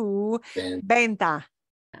do. Venta.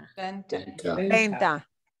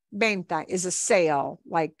 Venta is a sale,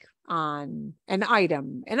 like on an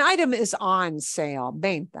item. An item is on sale.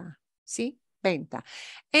 Venta. See? Venta.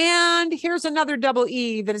 And here's another double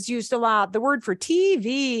E that is used a lot. The word for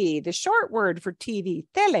TV, the short word for TV.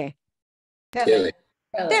 Tele. Bien?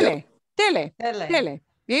 Tele.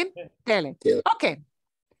 Okay.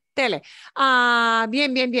 Tele.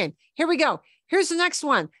 Bien. Here we go. Here's the next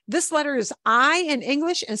one. This letter is I in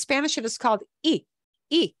English. In Spanish, it is called E.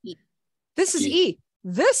 This is E.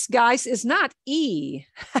 This, guys, is not E.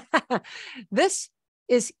 This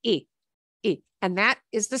is E. And that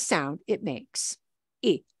is the sound it makes.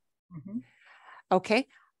 E. Okay.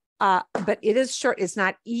 But it is short. It's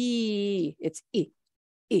not E. It's E.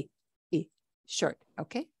 Short.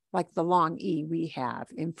 Okay. Like the long E we have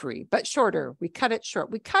in free, but shorter. We cut it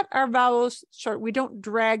short. We cut our vowels short. We don't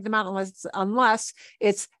drag them out unless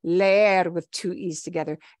it's leer with two E's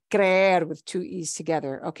together, creer with two E's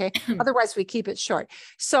together, okay? Otherwise, we keep it short.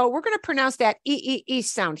 So we're going to pronounce that E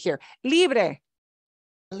sound here. Libre.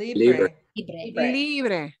 Okay,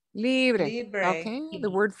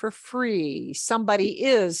 the word for free. Somebody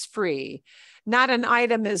is free. Not an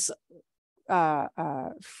item is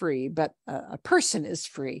free, but a person is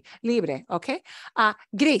free. Libre, okay?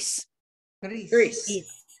 Gris.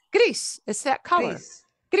 Gris, it's that color.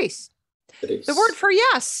 Gris. The word for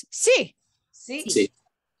yes, sí.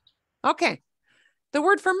 Okay. The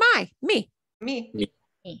word for me. Mi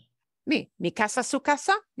casa, su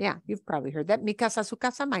casa. Yeah, you've probably heard that. Mi casa, su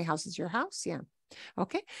casa. My house is your house. Yeah.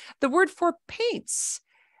 Okay. The word for paints.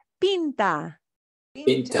 Pinta.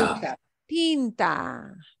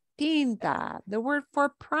 The word for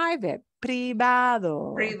private.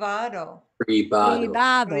 Privado.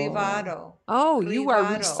 Oh, you are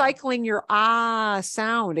recycling your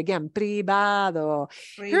sound again. Privado.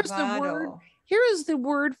 Here is the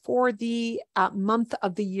word for the month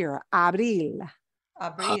of the year. Abril.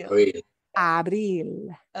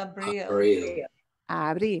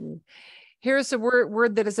 Here's a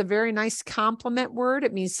word that is a very nice compliment word.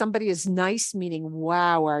 It means somebody is nice, meaning,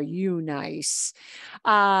 wow, are you nice?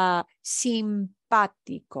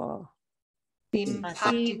 Simpático.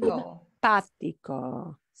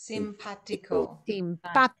 Simpatico.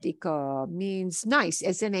 Simpatico means nice,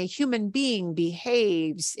 as in a human being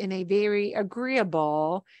behaves in a very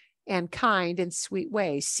agreeable and kind and sweet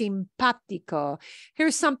way. Simpatico.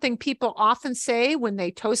 Here's something people often say when they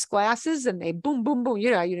toast glasses and they boom, boom, boom.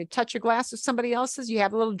 You touch your glass with somebody else's, you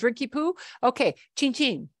have a little drinky poo. Okay, chin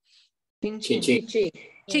chin. Chin Chin chin. chin.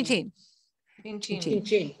 Chin chin. Chin Chin chin.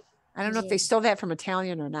 Chin. I don't know if they stole that from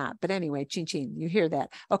Italian or not, but anyway, chin chin, you hear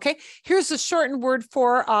that. Okay, here's a shortened word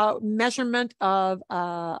for measurement of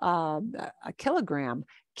a kilogram.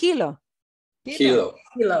 Kilo. Kilo.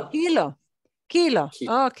 Kilo. Kilo.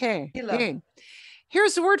 Okay. Kilo. Bien.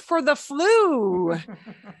 Here's a word for the flu.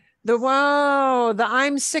 The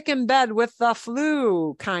I'm sick in bed with the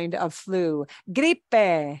flu kind of flu. Gripe.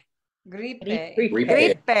 Gripe. Gripe.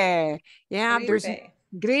 Yeah, there's Gripe.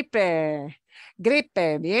 gripe.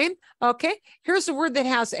 Gripe. Bien. Okay. Here's a word that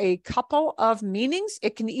has a couple of meanings.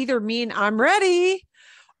 It can either mean I'm ready,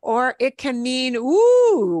 or it can mean,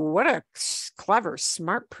 ooh, what a clever,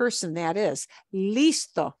 smart person that is.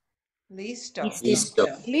 Listo. Listo.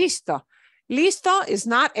 Listo. Listo is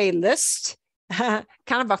not a list, kind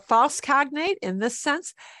of a false cognate in this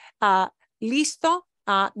sense. Listo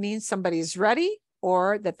means somebody is ready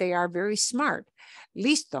or that they are very smart.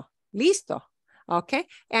 Listo. Listo. Okay.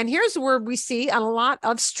 And here's a word we see on a lot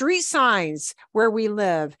of street signs where we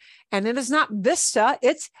live. And it is not vista,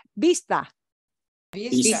 it's vista.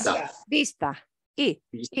 Vista. Vista.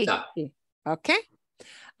 Vista. Okay.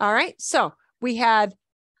 All right. So we had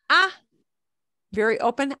very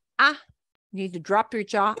open. You need to drop your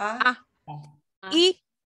jaw. E.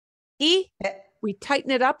 We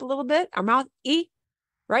tighten it up a little bit. Our mouth. E.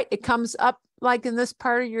 Right. It comes up like in this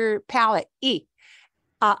part of your palate. E.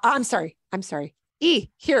 I'm sorry. E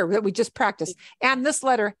here that we just practiced. And this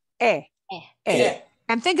letter E.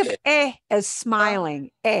 And think of E as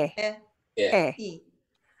smiling. E. E.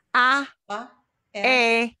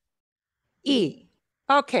 E.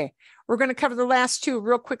 Okay. We're going to cover the last two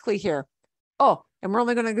real quickly here. And we're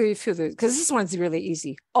only going to give you a few of these because this one's really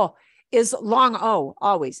easy. Is long O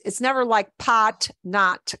always. It's never like pot,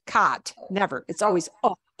 not cot. Never. It's always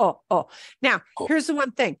O. Now, here's the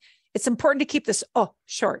one thing. It's important to keep this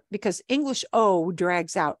short because English O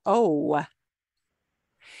drags out. You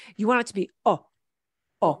want it to be O.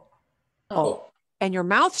 And your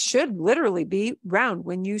mouth should literally be round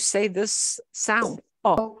when you say this sound.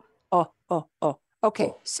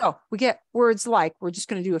 Okay, so we get words like, we're just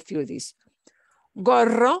going to do a few of these.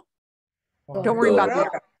 Gorro. Don't worry about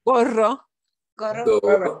that. Gorro.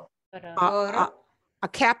 A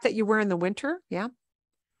cap that you wear in the winter. Yeah.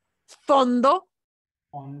 Fondo.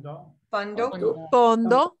 Fondo.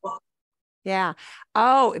 Yeah.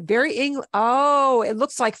 Very English. It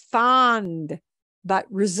looks like fond, but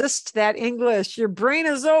resist that English. Your brain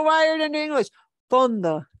is so wired in English.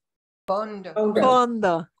 Fondo.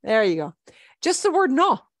 There you go. Just the word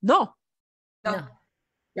no.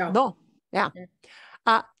 Yeah.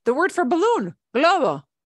 The word for balloon. Globo.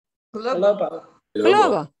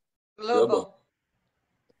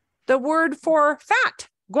 The word for fat.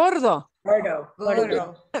 Gordo.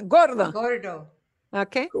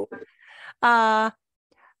 Okay. The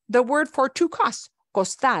word for to cost.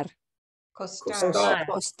 Costar.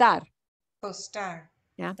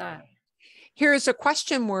 Yeah. Here's a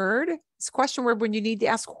question word. It's a question word when you need to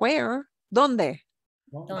ask where. ¿Dónde?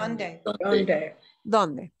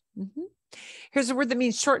 Mm-hmm. Here's a word that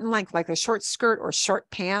means short in length, like a short skirt or short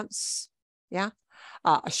pants. Yeah.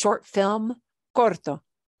 A short film. Corto.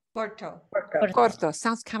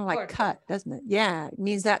 Sounds kind of like cut, doesn't it? Yeah, it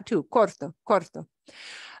means that too. Corto.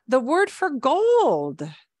 The word for gold.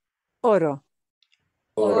 Oro.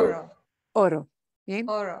 Okay?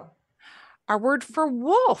 Our word for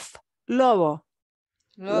wolf. Lobo.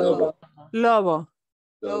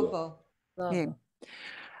 Okay.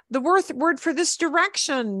 The word for this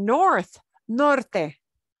direction. North. Norte.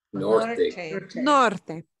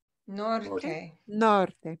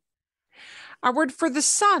 Our word for the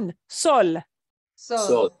sun. Sol.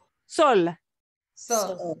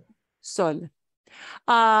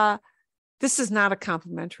 This is not a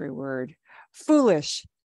complimentary word. Foolish.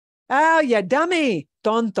 You dummy.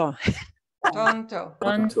 Tonto.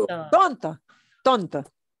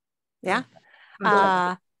 Yeah.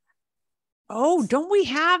 Don't we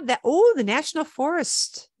have that? The National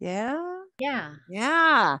Forest. Yeah.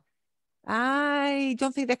 I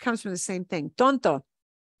don't think that comes from the same thing. Tonto.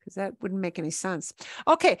 Because that wouldn't make any sense.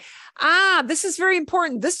 Okay. This is very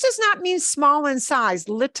important. This does not mean small in size,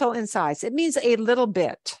 little in size. It means a little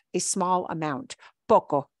bit, a small amount.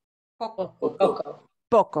 Poco. Un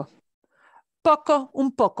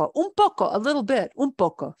poco, a little bit. Un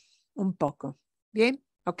poco. Bien?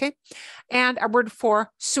 Okay. And our word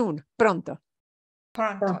for soon, pronto.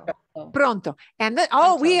 Pronto. Pronto. And then,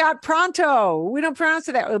 we got pronto. We don't pronounce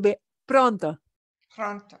it that. It'll be pronto.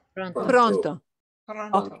 Pronto. Pronto. Pronto.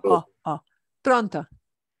 Pronto.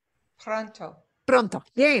 Pronto. Pronto.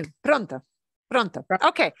 Bien. Pronto. Pronto.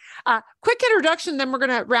 Okay. Quick introduction, then we're going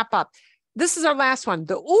to wrap up. This is our last one.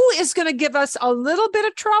 The ooh is going to give us a little bit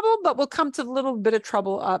of trouble, but we'll come to the little bit of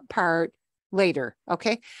trouble part later.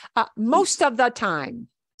 Okay. Most of the time,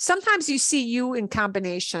 sometimes you see you in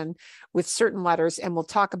combination with certain letters, and we'll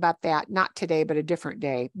talk about that, not today, but a different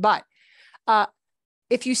day. But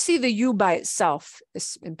if you see the U by itself,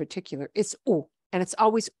 in particular, it's ooh, and it's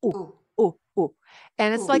always ooh, ooh, ooh.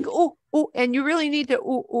 And it's like ooh, ooh, and you really need to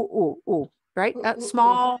ooh, ooh, ooh, ooh, right?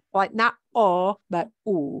 Small, like not oh, but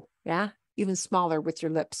ooh, yeah? Even smaller with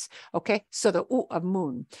your lips, okay? So the ooh of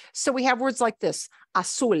moon. So we have words like this,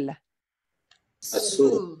 azul.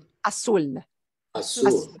 Azul. Azul.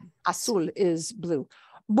 Azul. Azul is blue.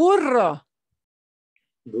 Burro.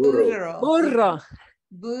 Burro. Burro.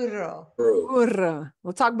 Burro. Burro.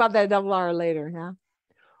 We'll talk about that double R later, yeah?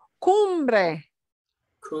 Cumbre.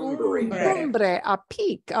 Cumbre. Cumbre, a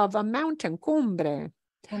peak of a mountain, cumbre.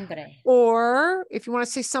 Cumbre. Or if you want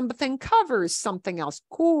to say something covers something else,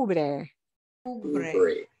 cubre.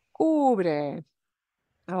 Cumbre. Cubre.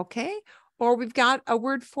 Okay. Or we've got a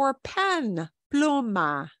word for pen,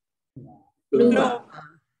 pluma. Pluma.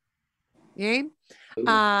 Okay.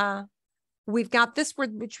 We've got this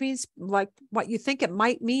word which means like what you think it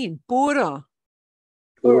might mean, pura.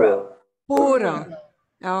 Puro. Pura.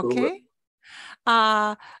 Okay.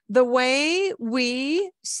 The way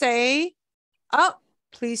we say, oh,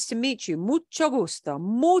 pleased to meet you. Mucho gusto.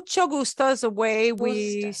 Mucho gusto is a way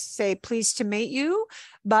we say pleased to meet you,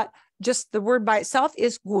 but just the word by itself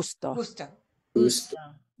is gusto. Gusto. Gusto.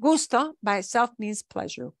 Gusto by itself means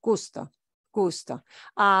pleasure. Gusto. Gusto.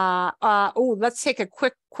 Let's take a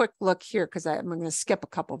quick look here because I'm going to skip a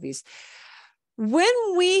couple of these.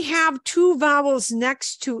 When we have two vowels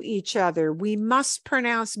next to each other, we must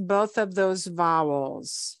pronounce both of those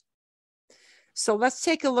vowels. So let's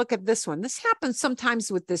take a look at this one. This happens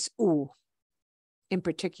sometimes with this oo in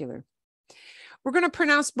particular. We're going to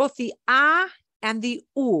pronounce both the a and the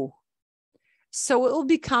u. So it will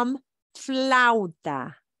become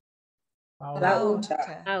flauta.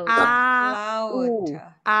 Flauta. A-u.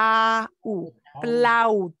 A-u.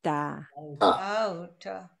 Flauta.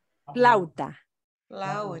 Flauta. Flauta.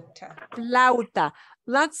 Flauta. Flauta.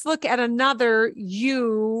 Let's look at another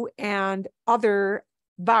U and other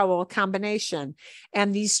vowel combination.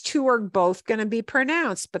 And these two are both going to be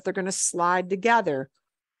pronounced, but they're going to slide together.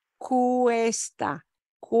 Cuesta.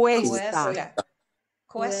 Cuesta.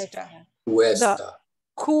 Cuesta. Cuesta. The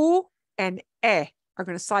cu and e are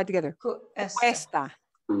going to slide together. Cuesta. Cuesta.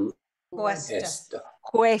 Cuesta.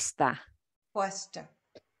 Cuesta. Cuesta.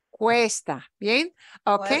 Cuesta. Bien?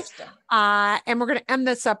 Okay. Cuesta. And we're going to end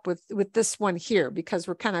this up with this one here because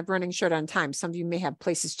we're kind of running short on time. Some of you may have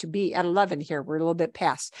places to be at 11 here. We're a little bit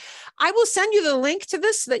past. I will send you the link to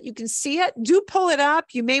this so that you can see it. Do pull it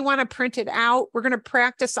up. You may want to print it out. We're going to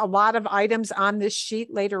practice a lot of items on this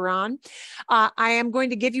sheet later on. I am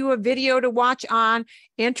going to give you a video to watch on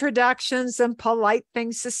introductions and polite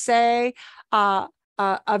things to say, a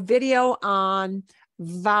video on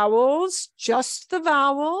vowels, just the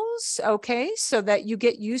vowels, okay, so that you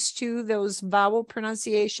get used to those vowel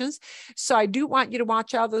pronunciations. So I do want you to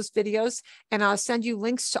watch all those videos, and I'll send you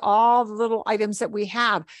links to all the little items that we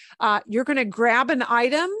have. You're going to grab an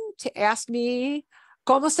item to ask me,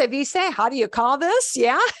 ¿Cómo se dice? How do you call this?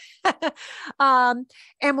 Yeah. And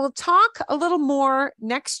we'll talk a little more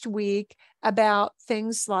next week about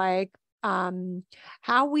things like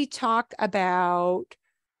how we talk about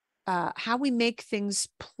how we make things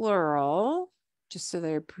plural, just so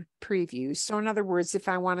they're previews. So in other words, if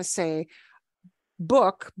I want to say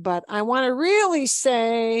book, but I want to really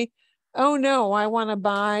say, oh no, I want to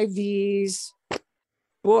buy these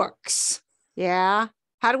books. Yeah.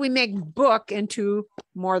 How do we make book into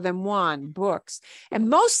more than one? Books? And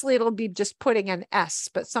mostly it'll be just putting an S,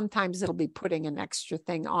 but sometimes it'll be putting an extra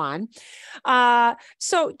thing on.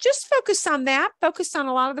 So just focus on that. Focus on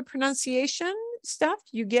a lot of the pronunciation stuff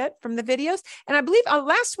you get from the videos. And I believe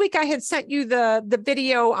last week I had sent you the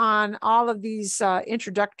video on all of these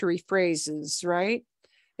introductory phrases, right?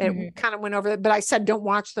 It kind of went over it, but I said, don't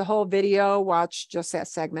watch the whole video, watch just that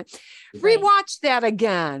segment. Right. Rewatch that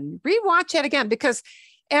again. Rewatch it again, because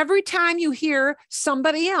every time you hear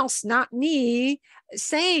somebody else, not me,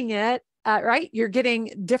 saying it, right? You're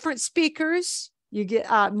getting different speakers. You get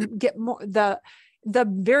more. The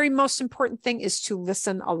very most important thing is to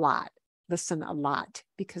listen a lot. listen a lot,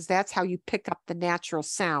 because that's how you pick up the natural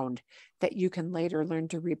sound that you can later learn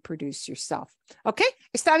to reproduce yourself. Okay,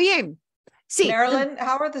 está bien. Sí. Marilyn,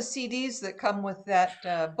 how are the CDs that come with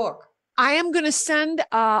that book? I am going to send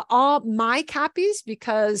all my copies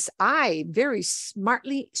because I very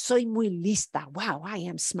smartly, soy muy lista. Wow, I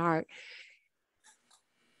am smart.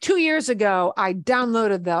 2 years ago, I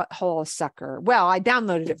downloaded the whole sucker. Well, I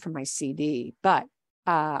downloaded it from my CD, but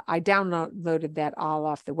I downloaded that all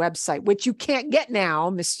off the website, which you can't get now,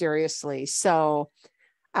 mysteriously. So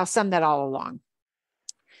I'll send that all along.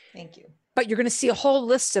 Thank you. But you're going to see a whole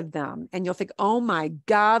list of them, and you'll think, oh my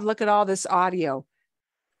God, look at all this audio.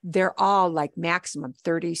 They're all like maximum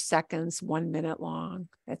 30 seconds, 1 minute long.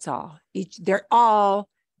 That's all. They're all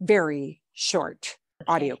very short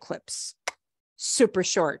audio clips. Super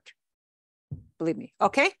short. Believe me.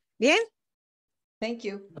 Okay? Bien? Thank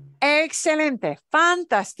you. Excelente.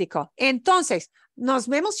 Fantástico. Entonces, nos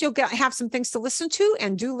vemos. You'll have some things to listen to,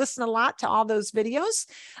 and do listen a lot to all those videos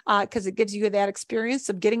because it gives you that experience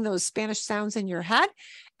of getting those Spanish sounds in your head.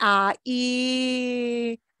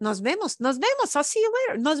 Y nos vemos. Nos vemos. I'll see you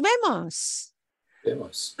later. Nos vemos.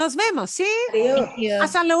 Nos vemos, ¿sí?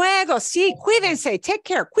 Hasta luego. Sí, cuídense. Take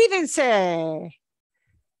care. Cuídense.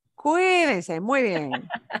 Cuídense. Muy bien.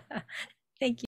 Thank you.